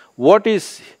us. What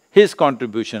is his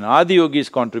contribution, Adiyogi's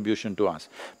contribution to us?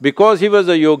 Because he was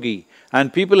a yogi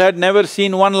and people had never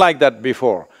seen one like that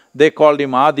before, they called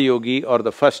him Adiyogi or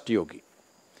the first yogi.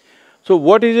 So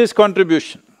what is his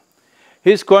contribution?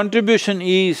 His contribution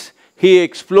is, he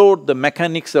explored the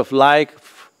mechanics of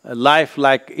life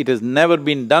like it has never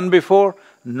been done before,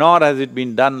 nor has it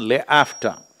been done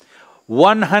after.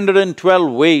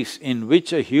 112 ways in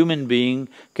which a human being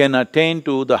can attain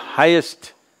to the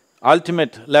highest,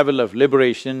 ultimate level of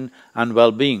liberation and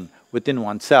well-being within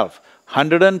oneself.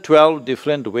 112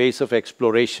 different ways of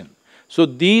exploration. So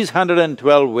these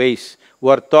 112 ways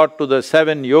were taught to the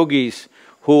 7 yogis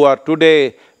who are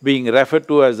today being referred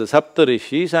to as the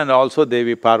Saptarishis, and also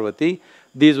Devi Parvati.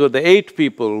 These were the 8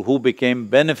 people who became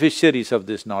beneficiaries of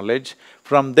this knowledge.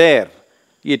 From there,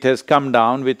 it has come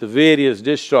down with various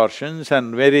distortions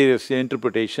and various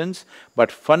interpretations,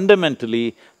 but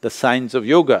fundamentally the science of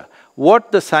yoga.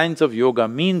 What the science of yoga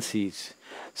means is,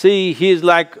 see, he is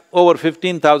like over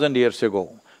 15,000 years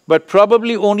ago, but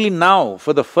probably only now,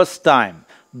 for the first time,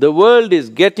 the world is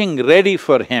getting ready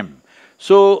for him.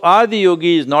 So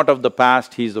Adiyogi is not of the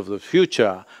past, he is of the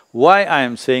future. Why I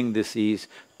am saying this is,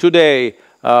 today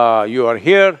you are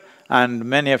here and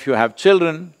many of you have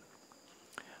children.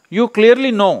 You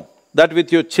clearly know that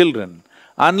with your children,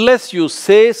 unless you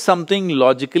say something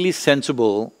logically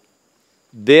sensible,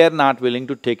 they are not willing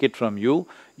to take it from you.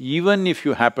 Even if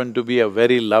you happen to be a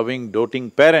very loving,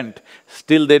 doting parent,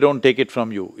 still they don't take it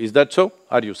from you. Is that so?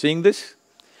 Are you seeing this?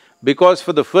 Because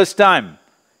for the first time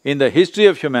in the history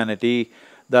of humanity,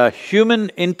 the human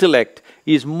intellect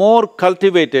is more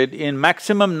cultivated in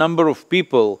maximum number of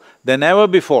people than ever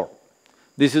before.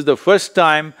 This is the first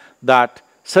time that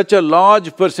such a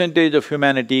large percentage of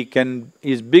humanity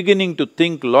is beginning to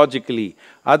think logically,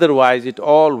 otherwise it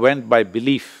all went by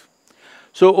belief.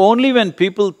 So only when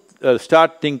people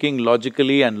start thinking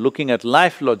logically and looking at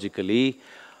life logically,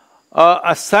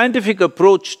 a scientific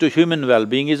approach to human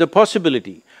well-being is a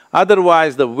possibility.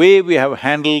 Otherwise, the way we have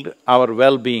handled our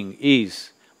well-being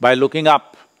is by looking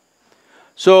up.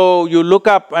 So you look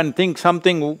up and think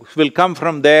something will come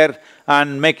from there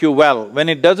and make you well. When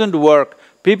it doesn't work,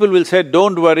 people will say,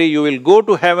 don't worry, you will go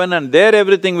to heaven and there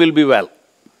everything will be well.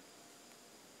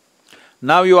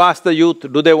 Now you ask the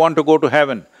youth, do they want to go to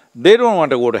heaven? They don't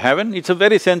want to go to heaven, it's a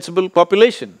very sensible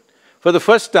population. For the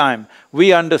first time,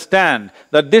 we understand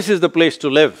that this is the place to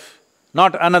live,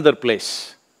 not another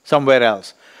place, somewhere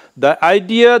else. The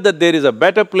idea that there is a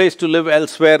better place to live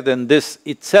elsewhere than this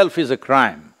itself is a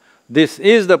crime. This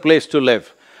is the place to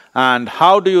live. And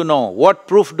how do you know, what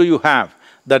proof do you have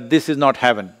that this is not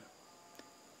heaven?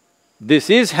 This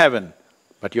is heaven,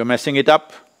 but you're messing it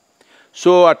up.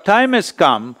 So a time has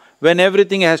come when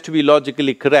everything has to be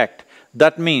logically correct.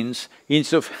 That means,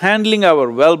 instead of handling our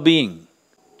well-being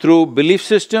through belief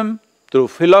system, through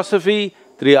philosophy,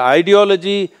 through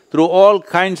ideology, through all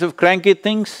kinds of cranky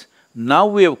things, now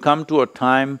we have come to a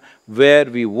time where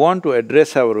we want to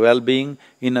address our well-being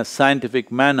in a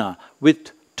scientific manner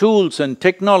with tools and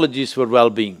technologies for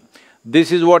well-being.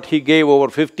 This is what he gave over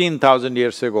 15,000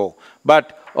 years ago.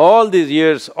 But all these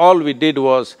years, all we did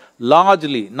was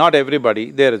largely, not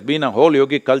everybody, there has been a whole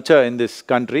yogic culture in this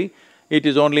country. It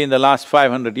is only in the last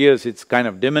 500 years it's kind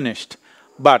of diminished.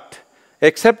 But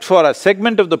except for a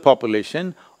segment of the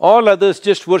population, all others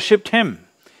just worshipped him.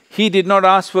 He did not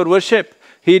ask for worship.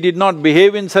 He did not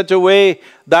behave in such a way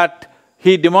that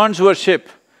he demands worship.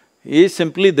 He is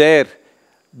simply there,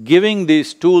 giving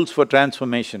these tools for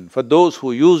transformation. For those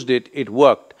who used it, it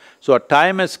worked. So a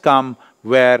time has come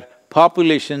where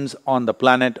populations on the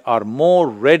planet are more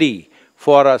ready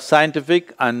for a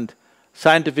scientific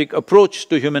approach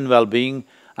to human well-being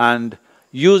and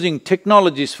using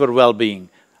technologies for well-being.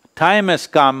 Time has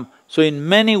come, so in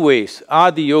many ways,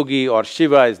 Adiyogi or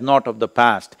Shiva is not of the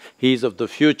past, he is of the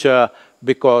future,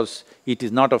 because it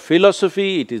is not a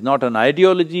philosophy, it is not an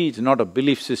ideology, it is not a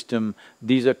belief system,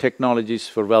 these are technologies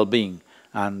for well-being.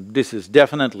 And this is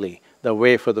definitely the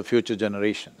way for the future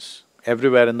generations,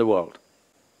 everywhere in the world.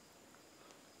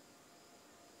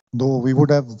 Though we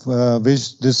would have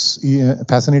wished this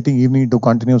fascinating evening to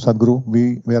continue, Sadhguru,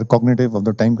 we are cognitive of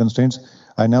the time constraints.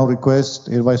 I now request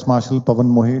Air Vice Marshal Pawan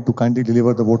Mohe to kindly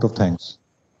deliver the vote of thanks.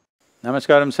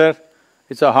 Namaskaram, sir.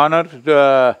 It's an honor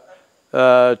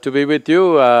to be with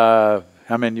you. I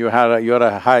mean, you're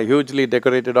a hugely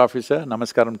decorated officer.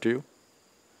 Namaskaram to you.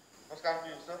 Namaskaram to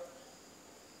you, sir.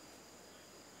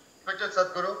 Respected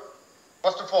Sadhguru,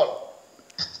 first of all,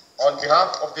 on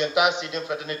behalf of the entire CDM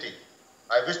fraternity,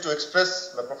 I wish to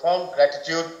express my profound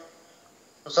gratitude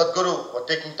to Sadhguru for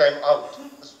taking time out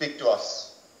to speak to us.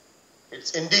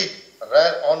 It's indeed a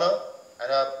rare honor and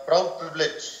a proud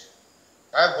privilege.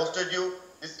 I have hosted you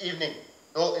this evening,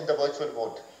 though in the virtual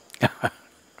mode.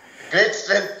 Great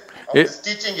strength of this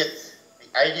teaching is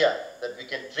the idea that we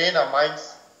can train our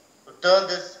minds to turn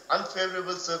these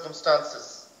unfavorable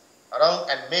circumstances around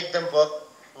and make them work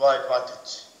to our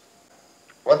advantage.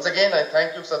 Once again, I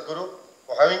thank you, Sadhguru,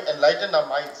 for having enlightened our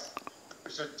minds.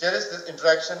 We should cherish this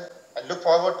interaction and look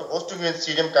forward to hosting you in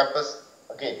CDM campus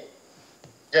again.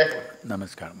 Jai Hind.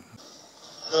 Namaskaram.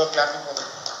 So, clapping for the